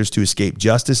perpetrators to escape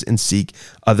justice and seek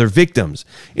other victims.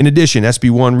 In addition,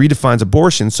 SB 1 redefines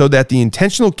abortion so that the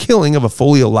intentional killing of a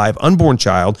fully alive unborn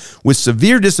child with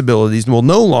severe disabilities will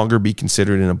no longer be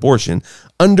considered an abortion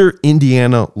under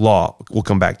Indiana law. We'll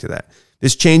come back to that.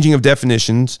 This changing of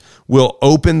definitions will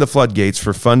open the floodgates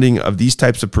for funding of these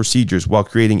types of procedures while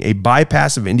creating a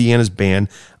bypass of Indiana's ban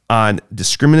on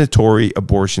discriminatory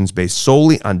abortions based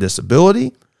solely on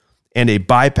disability and a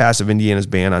bypass of Indiana's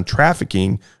ban on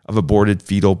trafficking of aborted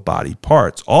fetal body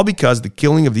parts, all because the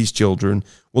killing of these children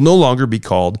will no longer be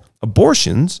called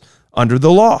abortions under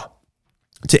the law.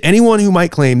 To anyone who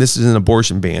might claim this is an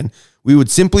abortion ban, we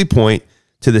would simply point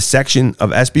to the section of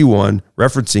SB 1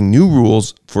 referencing new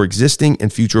rules for existing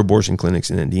and future abortion clinics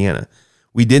in Indiana.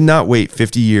 We did not wait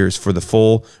 50 years for the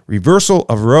full reversal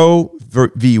of Roe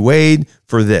v. Wade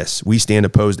for this. We stand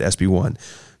opposed to SB 1.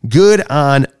 Good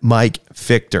on Mike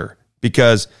Fichter,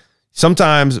 because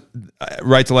sometimes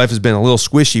Right to Life has been a little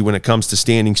squishy when it comes to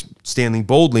standing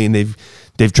boldly, and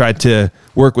they've tried to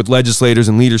work with legislators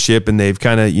and leadership, and they've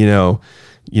kind of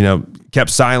kept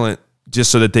silent just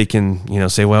so that they can,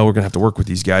 say, well, we're going to have to work with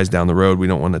these guys down the road. We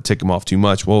don't want to tick them off too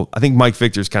much. Well, I think Mike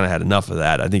Fichter's kind of had enough of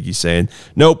that. I think he's saying,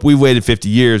 nope, we've waited 50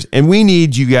 years and we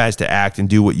need you guys to act and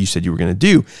do what you said you were going to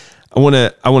do. I want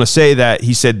to say that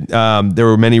he said there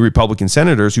were many Republican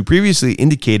senators who previously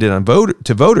indicated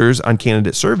to voters on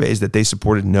candidate surveys that they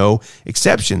supported no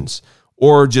exceptions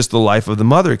or just the life of the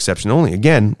mother exception only.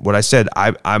 Again, what I said,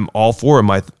 I'm all for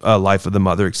my life of the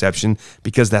mother exception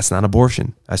because that's not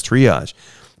abortion. That's triage.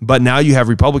 But now you have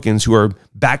Republicans who are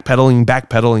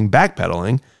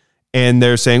backpedaling, and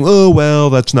they're saying, oh, well,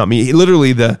 that's not me.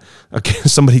 Literally,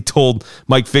 somebody told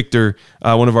Mike Victor,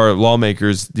 one of our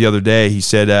lawmakers, the other day, he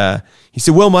said,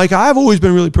 well, Mike, I've always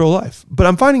been really pro-life, but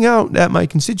I'm finding out that my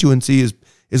constituency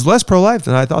is less pro-life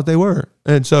than I thought they were.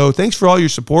 And so thanks for all your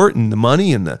support and the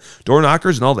money and the door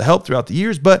knockers and all the help throughout the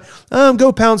years, but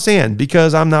go pound sand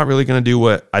because I'm not really going to do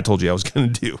what I told you I was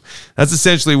going to do. That's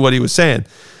essentially what he was saying.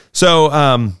 So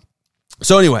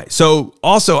anyway,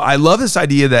 also I love this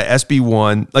idea that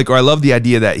SB1, or I love the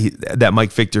idea that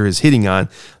Mike Victor is hitting on.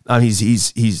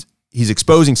 He's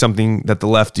exposing something that the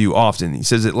left do often. He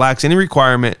says it lacks any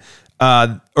requirement,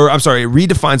 it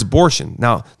redefines abortion.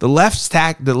 Now the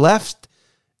left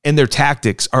and their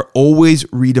tactics are always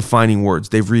redefining words.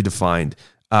 They've redefined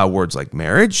words like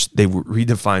marriage. They've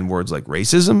redefined words like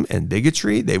racism and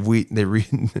bigotry.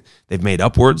 They've made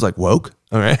up words like woke.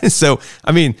 All right. So,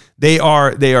 I mean, they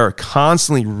are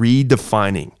constantly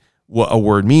redefining what a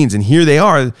word means. And here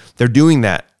they're doing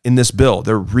that in this bill.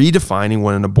 They're redefining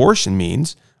what an abortion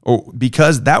means,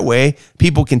 because that way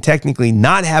people can technically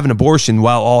not have an abortion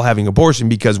while all having abortion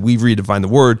because we've redefined the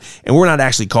word and we're not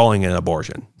actually calling it an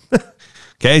abortion.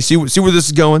 Okay. See where this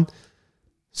is going?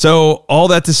 So all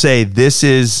that to say, this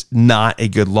is not a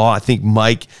good law. I think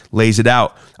Mike lays it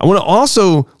out. I want to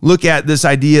also look at this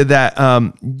idea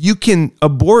that you can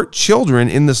abort children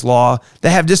in this law that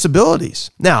have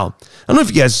disabilities. Now, I don't know if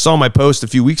you guys saw my post a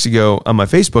few weeks ago on my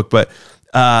Facebook, but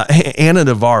Ana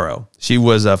Navarro, she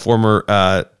was a former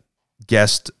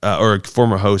guest or a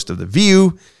former host of The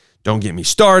View. Don't get me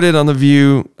started on The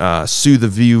View. Sue The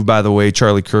View, by the way.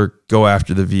 Charlie Kirk, go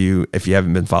after The View. If you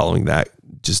haven't been following that,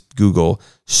 just Google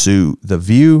Sue The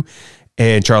View.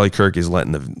 And Charlie Kirk is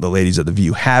letting the ladies of The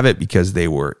View have it because they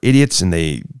were idiots and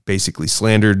they basically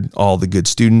slandered all the good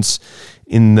students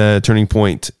in the Turning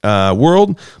Point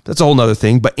world. That's a whole nother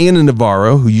thing. But Ana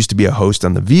Navarro, who used to be a host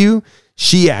on The View,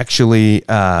 she actually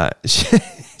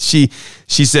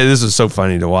she said, this was so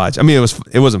funny to watch. I mean,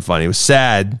 it wasn't funny. It was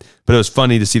sad, but it was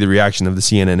funny to see the reaction of the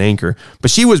CNN anchor.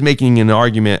 But she was making an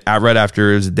argument right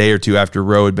after, it was a day or two after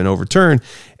Roe had been overturned.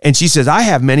 And she says, I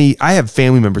have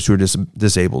family members who are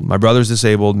disabled. My brother's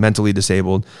disabled, mentally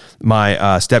disabled.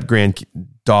 My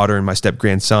step-granddaughter and my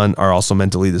step-grandson are also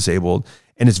mentally disabled.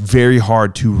 And it's very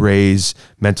hard to raise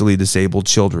mentally disabled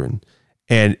children.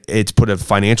 And it's put a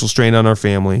financial strain on our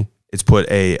family. It's put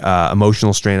a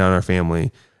emotional strain on our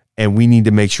family. And we need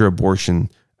to make sure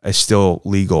abortion is still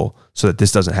legal so that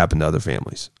this doesn't happen to other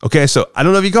families. Okay, so I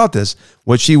don't know if you caught this.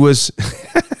 What she was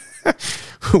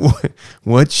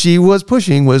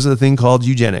pushing was a thing called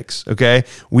eugenics. Okay,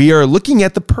 we are looking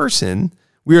at the person.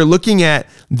 We are looking at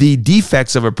the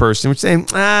defects of a person. We're saying,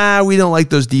 we don't like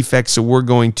those defects, so we're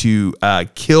going to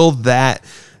kill that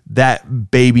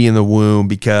baby in the womb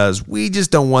because we just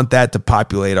don't want that to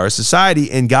populate our society.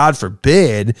 And God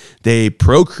forbid they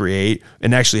procreate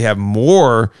and actually have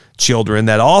more children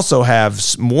that also have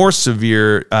more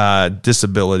severe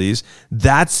disabilities.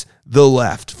 That's the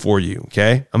left for you.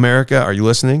 Okay. America, are you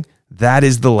listening? That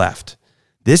is the left.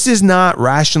 This is not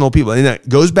rational people. And that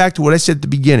goes back to what I said at the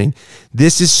beginning.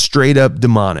 This is straight up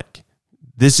demonic.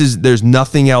 There's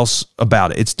nothing else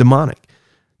about it. It's demonic.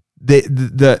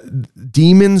 The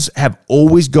demons have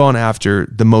always gone after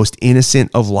the most innocent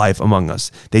of life among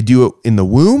us. They do it in the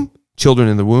womb, children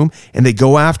in the womb, and they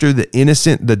go after the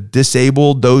innocent, the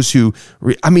disabled, those who,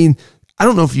 I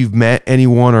don't know if you've met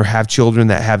anyone or have children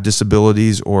that have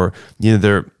disabilities or,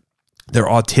 they're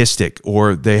autistic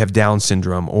or they have Down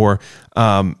syndrome or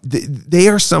they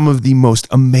are some of the most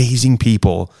amazing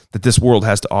people that this world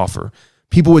has to offer.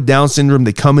 People with Down syndrome,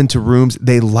 they come into rooms,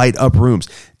 they light up rooms.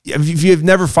 If you've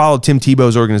never followed Tim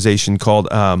Tebow's organization called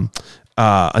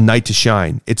A Night to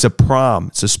Shine, it's a prom.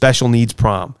 It's a special needs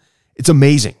prom. It's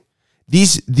amazing.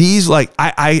 These like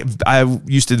I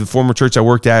used to, the former church I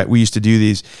worked at, we used to do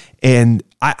these, and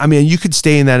I mean you could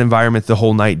stay in that environment the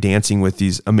whole night dancing with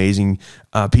these amazing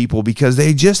people because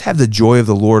they just have the joy of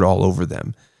the Lord all over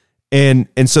them. And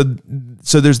so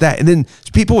there's that. And then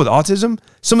people with autism,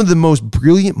 some of the most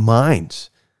brilliant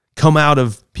minds come out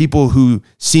of people who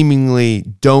seemingly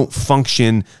don't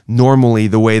function normally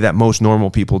the way that most normal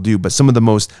people do, but some of the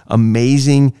most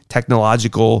amazing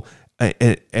technological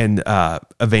and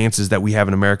advances that we have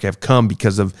in America have come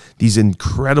because of these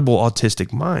incredible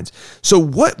autistic minds. So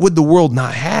what would the world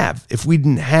not have if we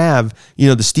didn't have,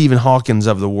 the Stephen Hawkins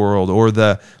of the world, or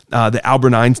the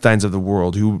Albert Einsteins of the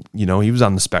world, who, he was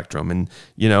on the spectrum. And,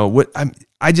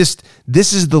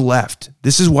 this is the left.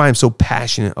 This is why I'm so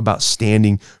passionate about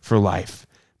standing for life,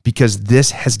 because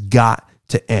this has got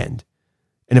to end.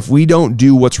 And if we don't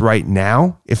do what's right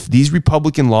now, if these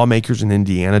Republican lawmakers in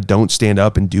Indiana don't stand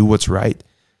up and do what's right,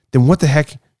 then what the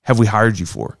heck have we hired you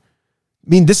for? I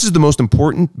mean, this is the most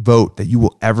important vote that you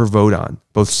will ever vote on,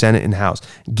 both Senate and House.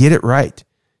 Get it right.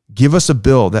 Give us a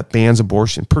bill that bans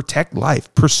abortion. Protect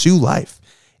life. Pursue life.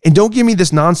 And don't give me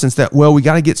this nonsense that, well, we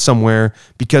got to get somewhere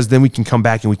because then we can come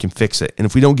back and we can fix it. And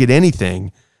if we don't get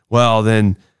anything, well,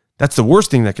 then that's the worst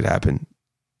thing that could happen.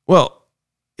 Well,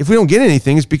 if we don't get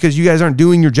anything, it's because you guys aren't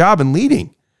doing your job and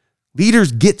leading.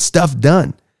 Leaders get stuff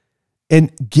done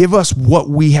and give us what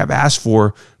we have asked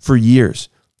for years.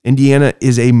 Indiana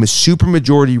is a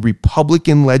supermajority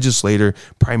Republican legislator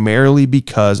primarily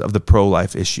because of the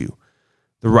pro-life issue.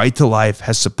 The Right to Life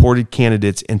has supported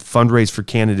candidates and fundraised for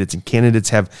candidates, and candidates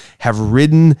have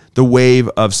ridden the wave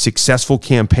of successful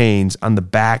campaigns on the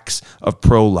backs of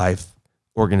pro-life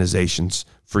organizations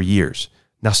for years.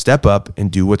 Now step up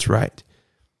and do what's right.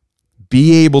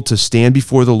 Be able to stand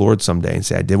before the Lord someday and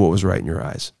say, I did what was right in your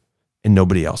eyes and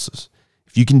nobody else's.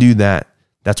 If you can do that,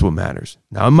 that's what matters.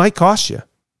 Now, it might cost you.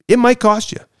 It might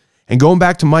cost you. And going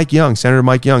back to Mike Young, Senator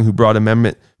Mike Young, who brought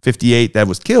Amendment 58 that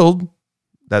was killed,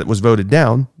 that was voted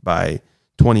down by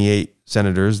 28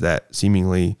 senators that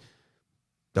seemingly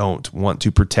don't want to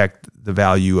protect the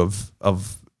value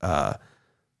of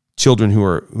children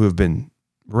who have been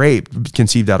raped,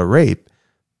 conceived out of rape.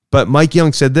 But Mike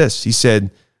Young said this. He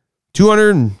said,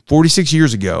 246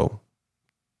 years ago,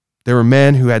 there were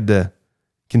men who had to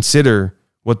consider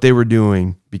what they were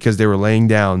doing because they were laying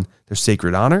down their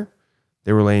sacred honor.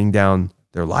 They were laying down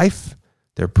their life,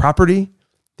 their property.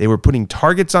 They were putting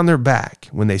targets on their back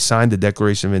when they signed the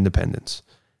Declaration of Independence.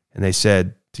 And they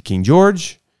said to King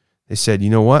George, they said, you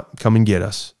know what? Come and get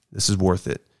us. This is worth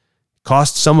it.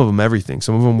 Cost some of them everything.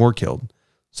 Some of them were killed.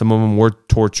 Some of them were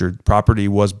tortured. Property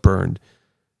was burned.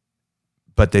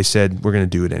 But they said, we're going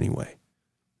to do it anyway.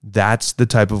 That's the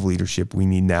type of leadership we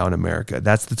need now in America.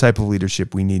 That's the type of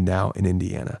leadership we need now in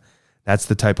Indiana. That's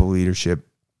the type of leadership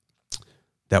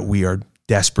that we are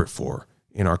desperate for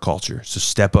in our culture. So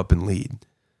step up and lead.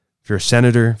 If you're a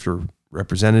senator, if you're a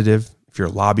representative, if you're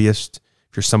a lobbyist,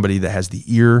 if you're somebody that has the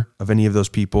ear of any of those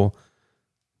people,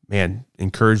 man,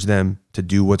 encourage them to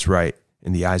do what's right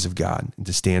in the eyes of God and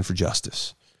to stand for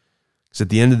justice. Because at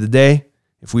the end of the day,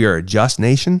 if we are a just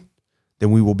nation,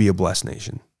 then we will be a blessed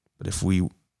nation. But if we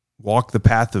walk the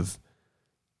path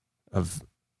of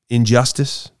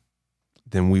injustice,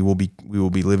 then we will be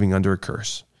living under a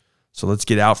curse. So let's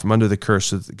get out from under the curse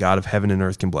so that the God of heaven and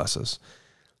earth can bless us.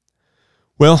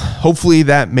 Well, hopefully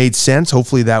that made sense.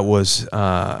 Hopefully that was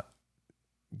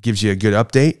gives you a good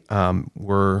update.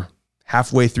 We're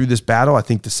halfway through this battle. I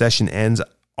think the session ends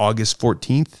August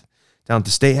 14th down at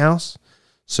the State House.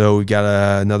 So we got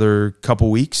another couple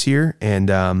weeks here, and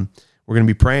we're going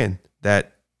to be praying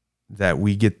that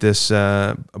we get this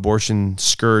abortion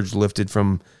scourge lifted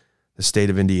from the state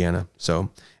of Indiana. So,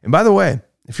 and by the way,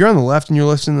 if you're on the left and you're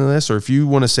listening to this, or if you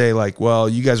want to say like, well,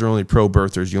 you guys are only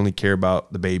pro-birthers, you only care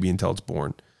about the baby until it's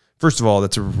born. First of all,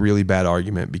 that's a really bad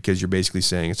argument, because you're basically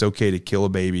saying it's okay to kill a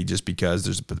baby just because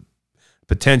there's a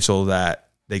potential that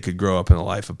they could grow up in a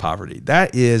life of poverty.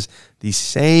 That is the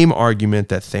same argument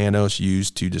that Thanos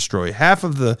used to destroy half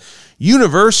of the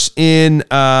universe in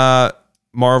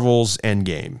Marvel's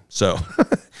Endgame. So,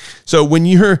 so when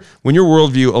your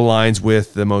worldview aligns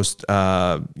with the most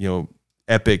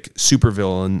epic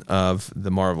supervillain of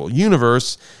the Marvel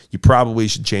universe, you probably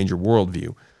should change your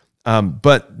worldview.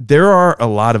 But there are a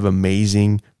lot of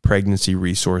amazing pregnancy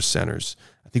resource centers.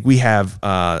 I think we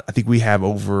have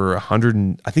over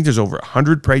 100. I think there's over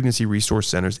 100 pregnancy resource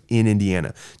centers in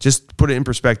Indiana. Just to put it in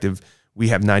perspective, we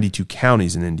have 92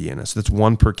 counties in Indiana, so that's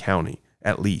one per county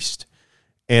at least.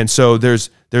 And so there's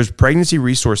pregnancy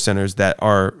resource centers that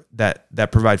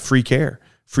provide free care,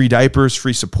 free diapers,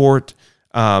 free support.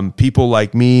 People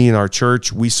like me in our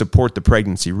church, we support the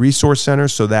Pregnancy Resource Center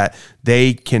so that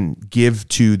they can give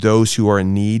to those who are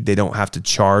in need. They don't have to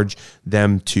charge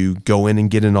them to go in and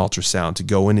get an ultrasound, to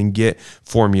go in and get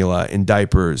formula and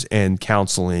diapers and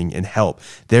counseling and help.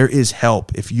 There is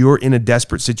help. If you're in a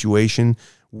desperate situation,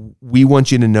 we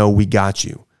want you to know we got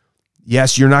you.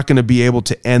 Yes, you're not going to be able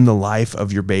to end the life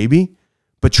of your baby,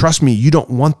 but trust me, you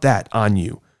don't want that on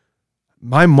you.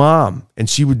 My mom, and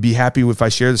she would be happy if I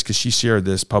share this because she shared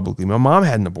this publicly. My mom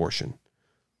had an abortion.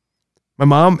 My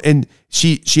mom, and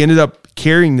she ended up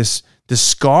carrying this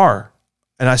scar,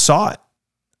 and I saw it.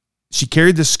 She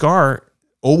carried this scar,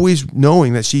 always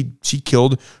knowing that she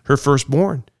killed her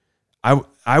firstborn.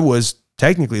 I was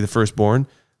technically the firstborn,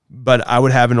 but I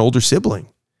would have an older sibling.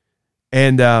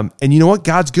 And you know what?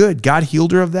 God's good. God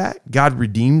healed her of that. God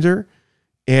redeemed her.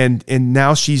 And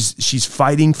now she's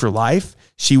fighting for life.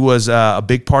 She was a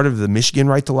big part of the Michigan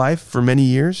Right to Life for many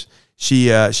years.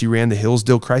 She ran the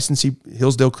Hillsdale Crisis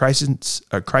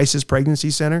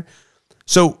Pregnancy Center.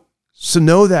 So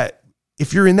know that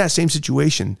if you're in that same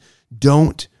situation,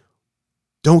 don't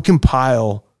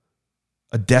compile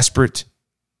a desperate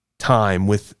time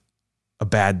with a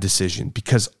bad decision,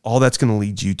 because all that's going to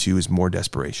lead you to is more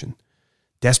desperation.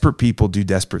 Desperate people do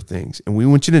desperate things. And we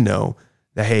want you to know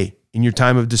that, hey, in your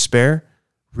time of despair,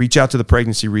 reach out to the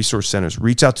pregnancy resource centers,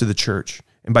 reach out to the church.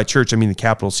 And by church, I mean the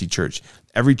capital C church.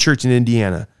 Every church in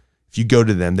Indiana, if you go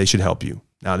to them, they should help you.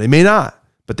 Now, they may not,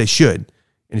 but they should.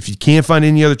 And if you can't find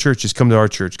any other churches, come to our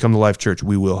church, come to Life Church.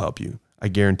 We will help you. I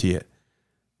guarantee it.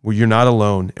 Well, you're not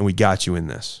alone, and we got you in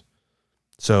this.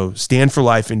 So stand for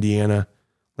life, Indiana.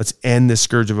 Let's end this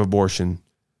scourge of abortion,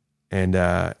 and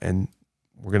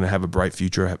we're going to have a bright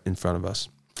future in front of us.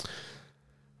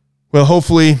 Well,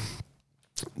 hopefully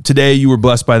today you were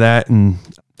blessed by that, and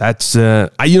that's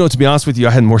to be honest with you,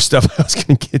 I had more stuff I was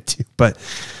going to get to, but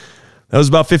that was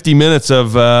about 50 minutes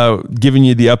of giving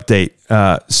you the update.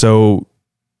 So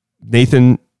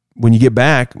Nathan, when you get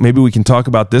back, maybe we can talk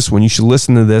about this one. You should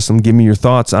listen to this and give me your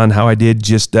thoughts on how I did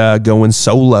just flying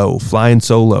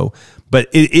solo. But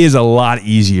it is a lot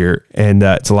easier, and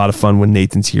it's a lot of fun when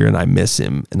Nathan's here, and I miss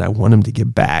him, and I want him to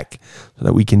get back so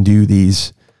that we can do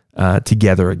these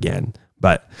together again.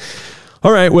 But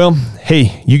all right, well,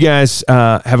 hey, you guys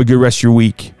have a good rest of your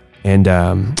week, and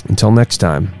until next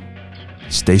time,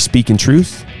 stay speaking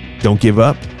truth. Don't give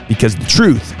up, because the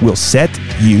truth will set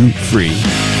you free.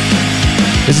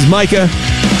 This is Micah.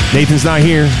 Nathan's not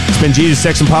here. It's been Jesus,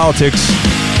 Sex, and Politics.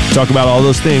 Talk about all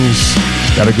those things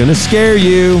that are going to scare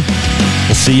you.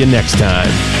 We'll see you next time.